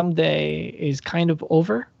you someday is kind of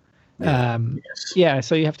over.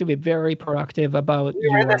 So you have to be very proactive about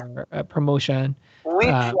your promotion,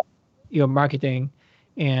 your marketing,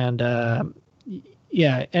 and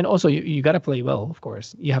and also you got to play well, of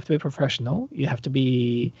course. You have to be professional. You have to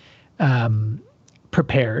be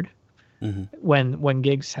prepared when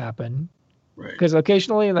gigs happen. Because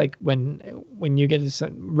occasionally, like when you get this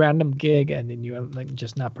random gig and then you're like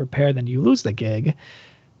just not prepared, then you lose the gig.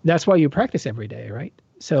 That's why you practice every day, right?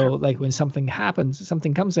 So like when something happens,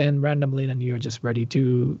 something comes in randomly, then you're just ready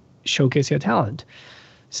to showcase your talent.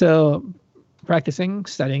 So practicing,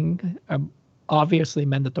 studying, obviously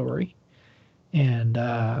mandatory. And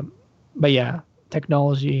but yeah,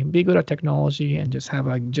 technology, be good at technology, and just have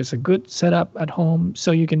a good setup at home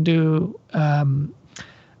so you can do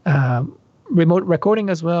remote recording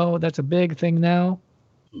as well. That's a big thing now.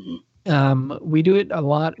 We do it a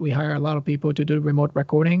lot. We hire a lot of people to do remote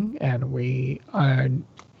recording, and we are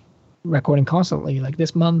recording constantly. Like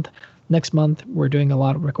this month, next month, we're doing a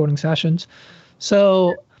lot of recording sessions.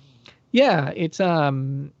 So yeah, it's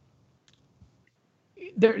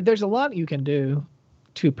there's a lot you can do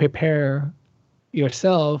to prepare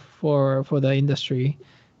yourself for the industry,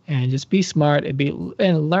 and just be smart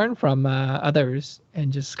and learn from others,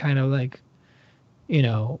 and just kind of like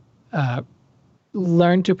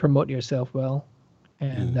learn to promote yourself well.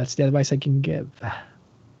 And that's the advice I can give.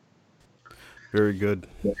 Very good.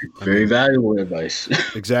 Very valuable advice.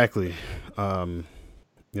 Exactly.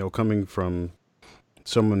 Coming from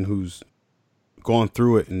someone who's gone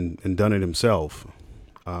through it and done it himself,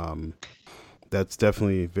 that's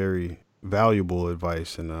definitely very valuable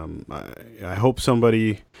advice. And I hope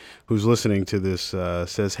somebody who's listening to this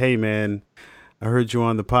says, "Hey, man, I heard you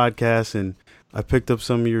on the podcast and I picked up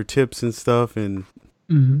some of your tips and stuff." And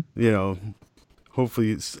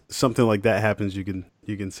hopefully something like that happens. You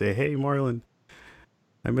can say, "Hey, Marlon,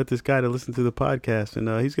 I met this guy to listen to the podcast,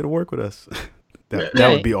 and he's gonna work with us."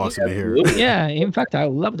 That would be awesome to hear. Yeah, in fact, I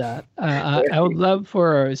would love that. I would love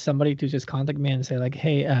for somebody to just contact me and say like,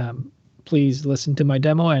 "Hey, please listen to my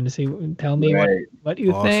demo and tell me what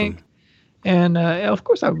you think." And of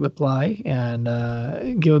course, I would reply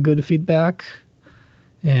and give a good feedback.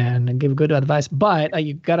 and give good advice. But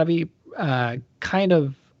you gotta be kind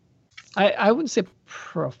of, I wouldn't say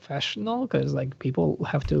professional, because like people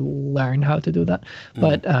have to learn how to do that.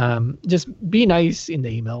 But just be nice in the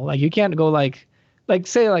email. Like you can't go like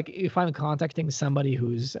say like if I'm contacting somebody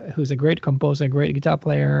who's a great composer, great guitar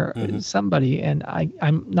player, somebody, and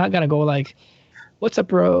I'm not gonna go like, "What's up,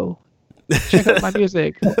 bro? Check out my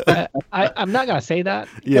music." I'm not gonna say that.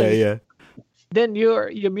 Yeah. Then your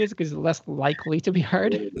music is less likely to be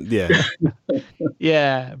heard. Yeah.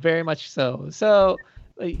 Yeah, very much so. So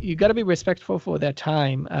you got to be respectful for their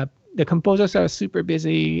time. The composers are super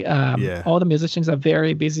busy. All the musicians are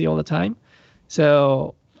very busy all the time.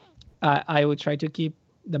 So I would try to keep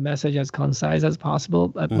the message as concise as possible,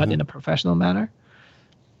 but in a professional manner.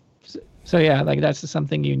 So yeah, like that's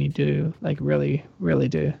something you need to like really, really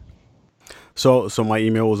do. So my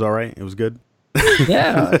email was all right. It was good.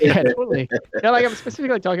 Yeah, totally. No, like I'm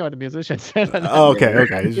specifically talking about the musicians. Okay.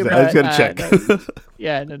 I was gonna check.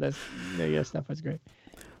 Your stuff was great.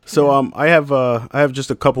 So I have just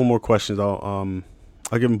a couple more questions. I'll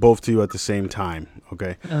give them both to you at the same time.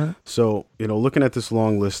 Okay. So looking at this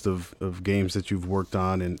long list of games that you've worked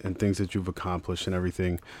on and things that you've accomplished and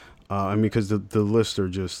everything, I mean, because the lists are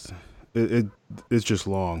just it's just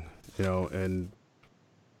long, and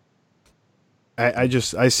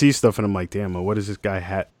I see stuff and I'm like, damn, what is this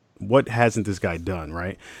guy what hasn't this guy done,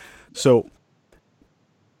 right? So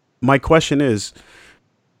my question is,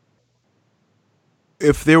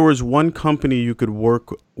 if there was one company you could work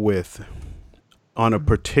with on a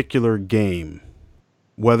particular game,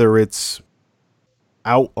 whether it's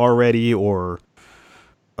out already or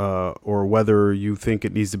whether you think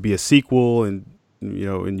it needs to be a sequel and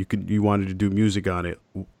you wanted to do music on it,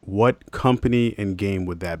 what company and game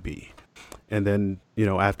would that be? And then,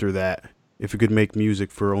 after that, if you could make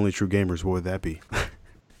music for Only True Gamers, what would that be?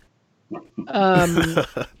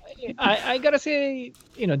 I gotta say,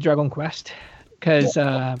 Dragon Quest, because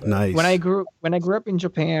nice. When I grew up in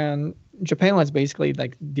Japan was basically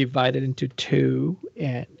like divided into two,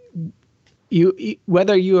 and it's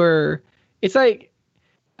like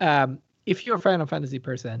if you're a Final Fantasy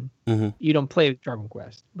person, you don't play Dragon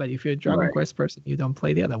Quest, but if you're a Dragon Quest person, you don't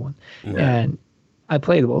play the other one, and I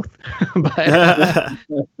played both, but I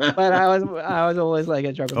was always like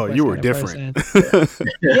a Dragon Quest. Oh, you were different.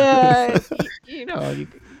 Yeah, you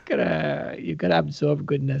gotta absorb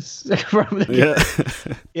goodness from the game.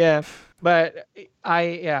 Yeah, but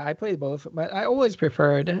I played both, but I always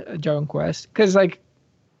preferred Dragon Quest because like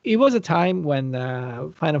it was a time when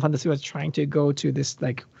Final Fantasy was trying to go to this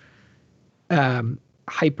like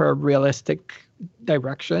hyper realistic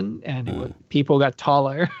direction, and people got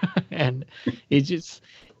taller and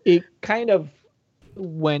it kind of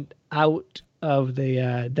went out of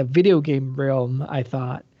the video game realm, I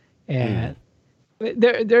thought. And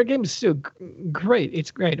their game is still great. It's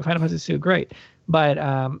great. Final Fantasy is still great, but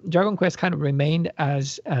Dragon Quest kind of remained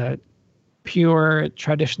as a pure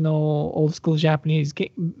traditional old school Japanese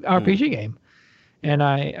RPG game, and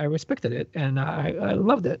I respected it and I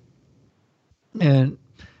loved it. And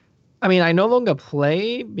I mean, I no longer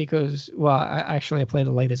play because, I played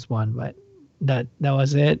the latest one, but that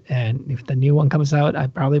was it. And if the new one comes out, I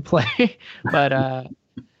probably play. but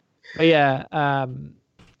yeah,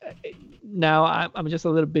 now I'm just a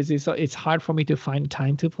little busy, so it's hard for me to find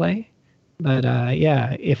time to play. But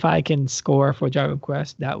yeah, if I can score for Dragon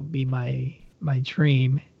Quest, that would be my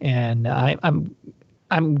dream. And I'm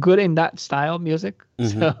good in that style of music,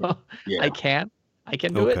 so I can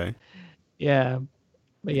do it. Yeah.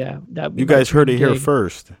 But yeah, you guys heard it here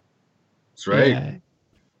first. That's right.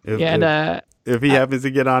 Yeah. If he happens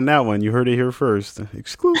to get on that one, you heard it here first.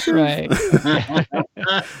 Exclusive. Right.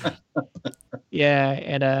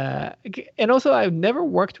 Yeah, and also I've never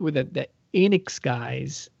worked with the Enix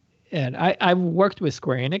guys, and I've worked with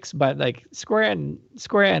Square Enix, but like Square and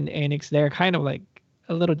Enix, they're kind of like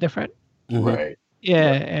a little different. Right.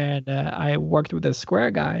 Yeah, and I worked with the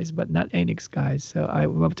Square guys, but not Enix guys. So I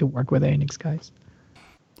would love to work with the Enix guys.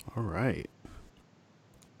 All right.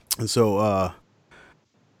 And so,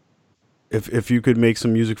 if you could make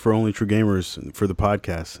some music for Only True Gamers for the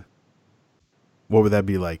podcast, what would that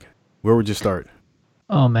be like? Where would you start?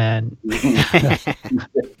 Oh man,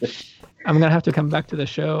 I'm gonna have to come back to the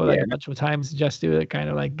show like a bunch of times just to kind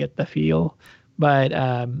of like get the feel. But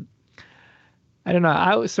I don't know.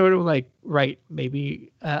 I would sort of like write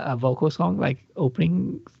maybe a vocal song, like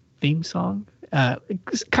opening theme song.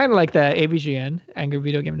 Kind of like the AVGN, Angry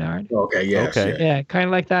Video Game Nerd. Okay, yes. Okay. Yeah, kind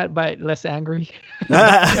of like that, but less angry.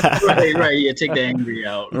 right. Yeah, take the angry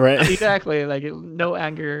out. Right. Exactly. Like no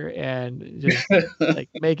anger, and just like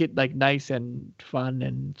make it like nice and fun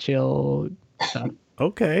and chill stuff.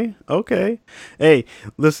 Okay. Hey,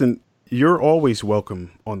 listen, you're always welcome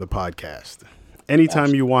on the podcast.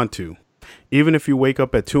 Anytime you want to. Even if you wake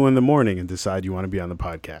up at 2 a.m. and decide you want to be on the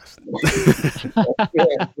podcast. Yeah,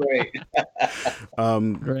 great.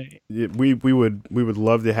 Great. We would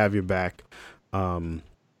love to have you back.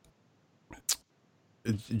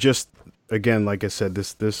 Just again, like I said,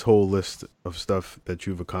 this whole list of stuff that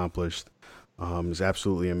you've accomplished is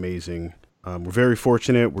absolutely amazing. We're very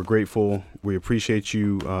fortunate. We're grateful. We appreciate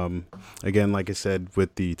you. Again, like I said,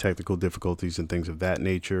 with the technical difficulties and things of that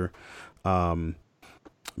nature.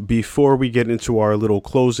 Before we get into our little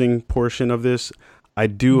closing portion of this, I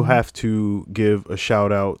do have to give a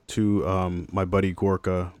shout out to my buddy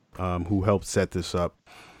Gorka, who helped set this up.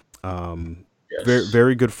 Yes. Very,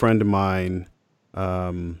 very good friend of mine.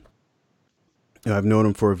 I've known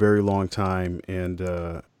him for a very long time, and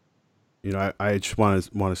I just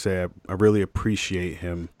want to say I really appreciate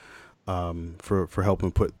him for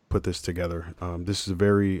helping put this together. This is a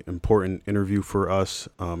very important interview for us.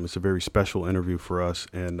 It's a very special interview for us,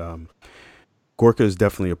 and Gorka is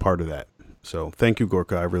definitely a part of that. So thank you,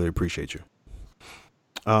 Gorka. I really appreciate you.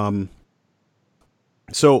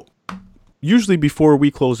 So usually before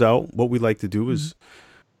we close out, what we like to do is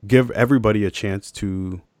give everybody a chance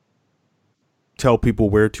to tell people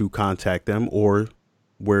where to contact them or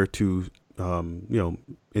where to, in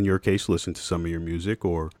your case, listen to some of your music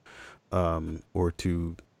or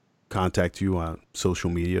to contact you on social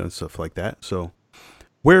media and stuff like that. So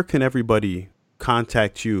where can everybody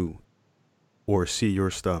contact you or see your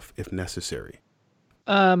stuff if necessary?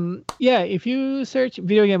 If you search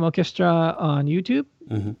Video Game Orchestra on YouTube,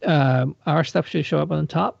 our stuff should show up on the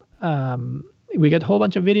top. We get a whole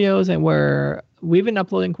bunch of videos, and we've been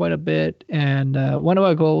uploading quite a bit. And one of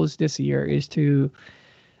our goals this year is to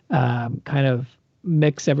kind of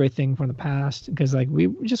mix everything from the past, because like we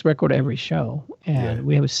just record every show, and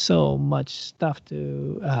we have so much stuff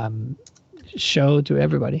to show to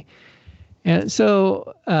everybody. And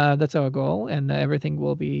so that's our goal, and everything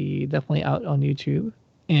will be definitely out on YouTube.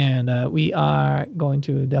 And we are going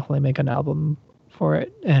to definitely make an album for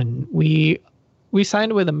it. And we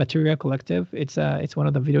signed with a Materia Collective. It's one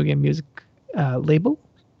of the video game music label.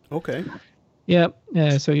 Okay. Yep.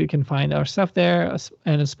 So you can find our stuff there,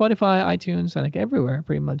 and Spotify, iTunes, and like everywhere,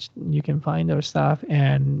 pretty much you can find our stuff.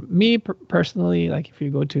 And me personally, like if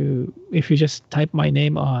you just type my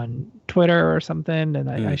name on Twitter or something, then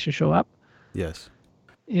I should show up. Yes.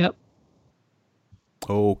 Yep.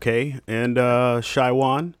 Okay. And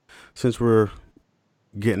Shaiwan, since we're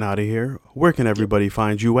getting out of here, where can everybody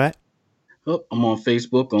find you at? Oh, I'm on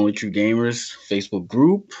Facebook, Only True Gamers Facebook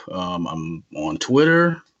group. I'm on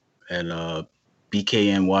Twitter at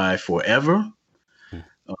BKNY Forever.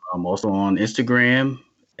 I'm also on Instagram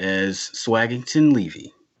as Swaggington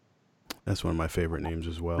Levy. That's one of my favorite names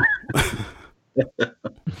as well.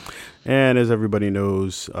 And as everybody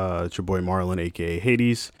knows, it's your boy Marlon, aka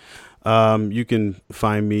Hades. You can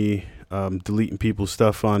find me deleting people's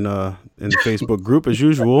stuff on in the Facebook group as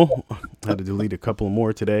usual. I had to delete a couple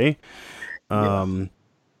more today.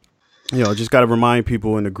 Just got to remind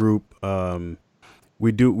people in the group.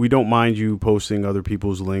 We don't mind you posting other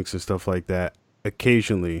people's links and stuff like that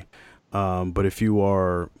occasionally. But if you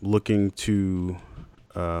are looking to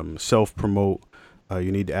self-promote,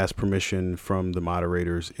 you need to ask permission from the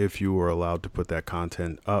moderators if you are allowed to put that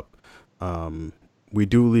content up. We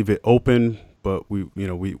do leave it open, but we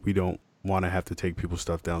don't want to have to take people's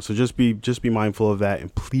stuff down. So just be mindful of that,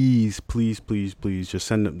 and please just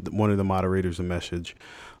send one of the moderators a message,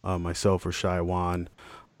 myself or Shaiwan,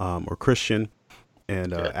 or Christian,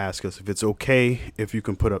 and ask us if it's okay if you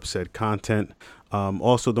can put up said content.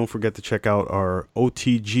 Also, don't forget to check out our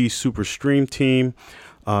OTG Super Stream team.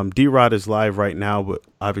 D-Rod is live right now, but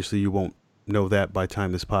obviously you won't know that by the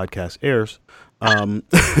time this podcast airs.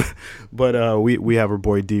 But we have our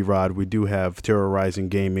boy D-Rod. We do have Terrorizing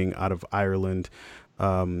Gaming out of Ireland.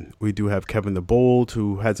 We do have Kevin the Bold,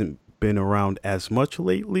 who hasn't been around as much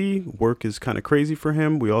lately. Work is kind of crazy for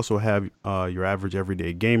him. We also have your average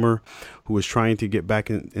everyday gamer, who is trying to get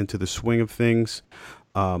back into the swing of things.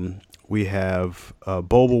 We have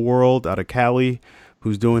Boba World out of Cali,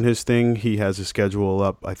 who's doing his thing. He has a schedule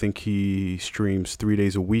up. I think he streams 3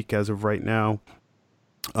 days a week as of right now.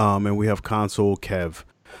 And we have Console Kev.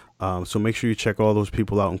 So make sure you check all those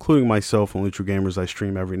people out, including myself, Only True Gamers. I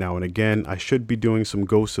stream every now and again. I should be doing some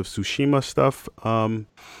Ghosts of Tsushima stuff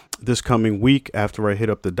this coming week after I hit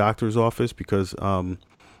up the doctor's office, because, got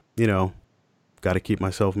to keep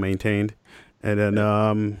myself maintained. And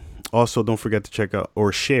then also don't forget to check out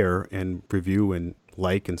or share and review and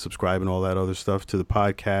like and subscribe and all that other stuff to the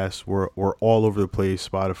podcast. We're all over the place: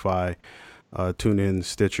 Spotify, TuneIn,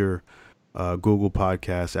 Stitcher, Google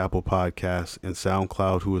Podcasts, Apple Podcasts, and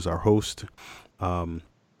SoundCloud, who is our host.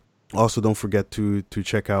 Also, don't forget to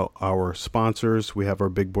check out our sponsors. We have our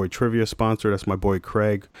Big Boy Trivia sponsor. That's my boy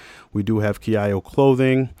Craig. We do have Kiayo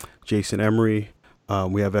Clothing, Jason Emery.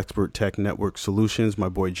 We have Expert Tech Network Solutions. My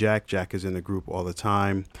boy Jack. Jack is in the group all the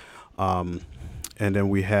time. And then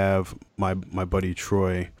we have my buddy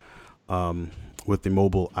Troy with the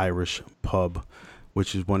Mobile Irish Pub,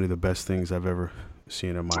 which is one of the best things I've ever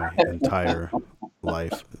seen in my entire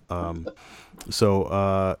life.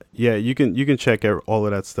 So you can check all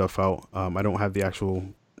of that stuff out. I don't have the actual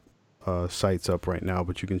sites up right now,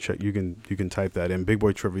 but you can check. You can type that in. Big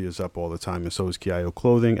Boy Trivia is up all the time, and so is Kiayo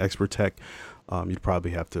Clothing, Expert Tech. You'd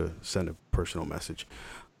probably have to send a personal message.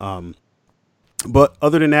 But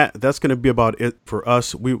other than that, that's going to be about it for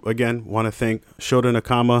us. We again want to thank Shota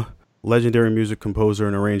Nakama, legendary music composer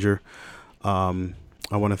and arranger.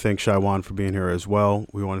 I want to thank Shaiwan for being here as well.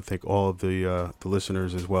 We want to thank all of the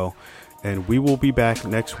listeners as well. And we will be back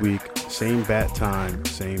next week, same bat time,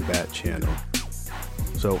 same bat channel.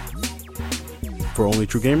 So, for Only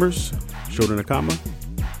True Gamers, Shota Nakama,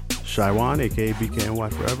 Shaiwan, aka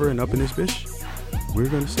BKNY Forever, and Up in This Bish, we're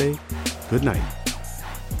going to say good night.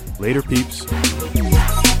 Later, peeps.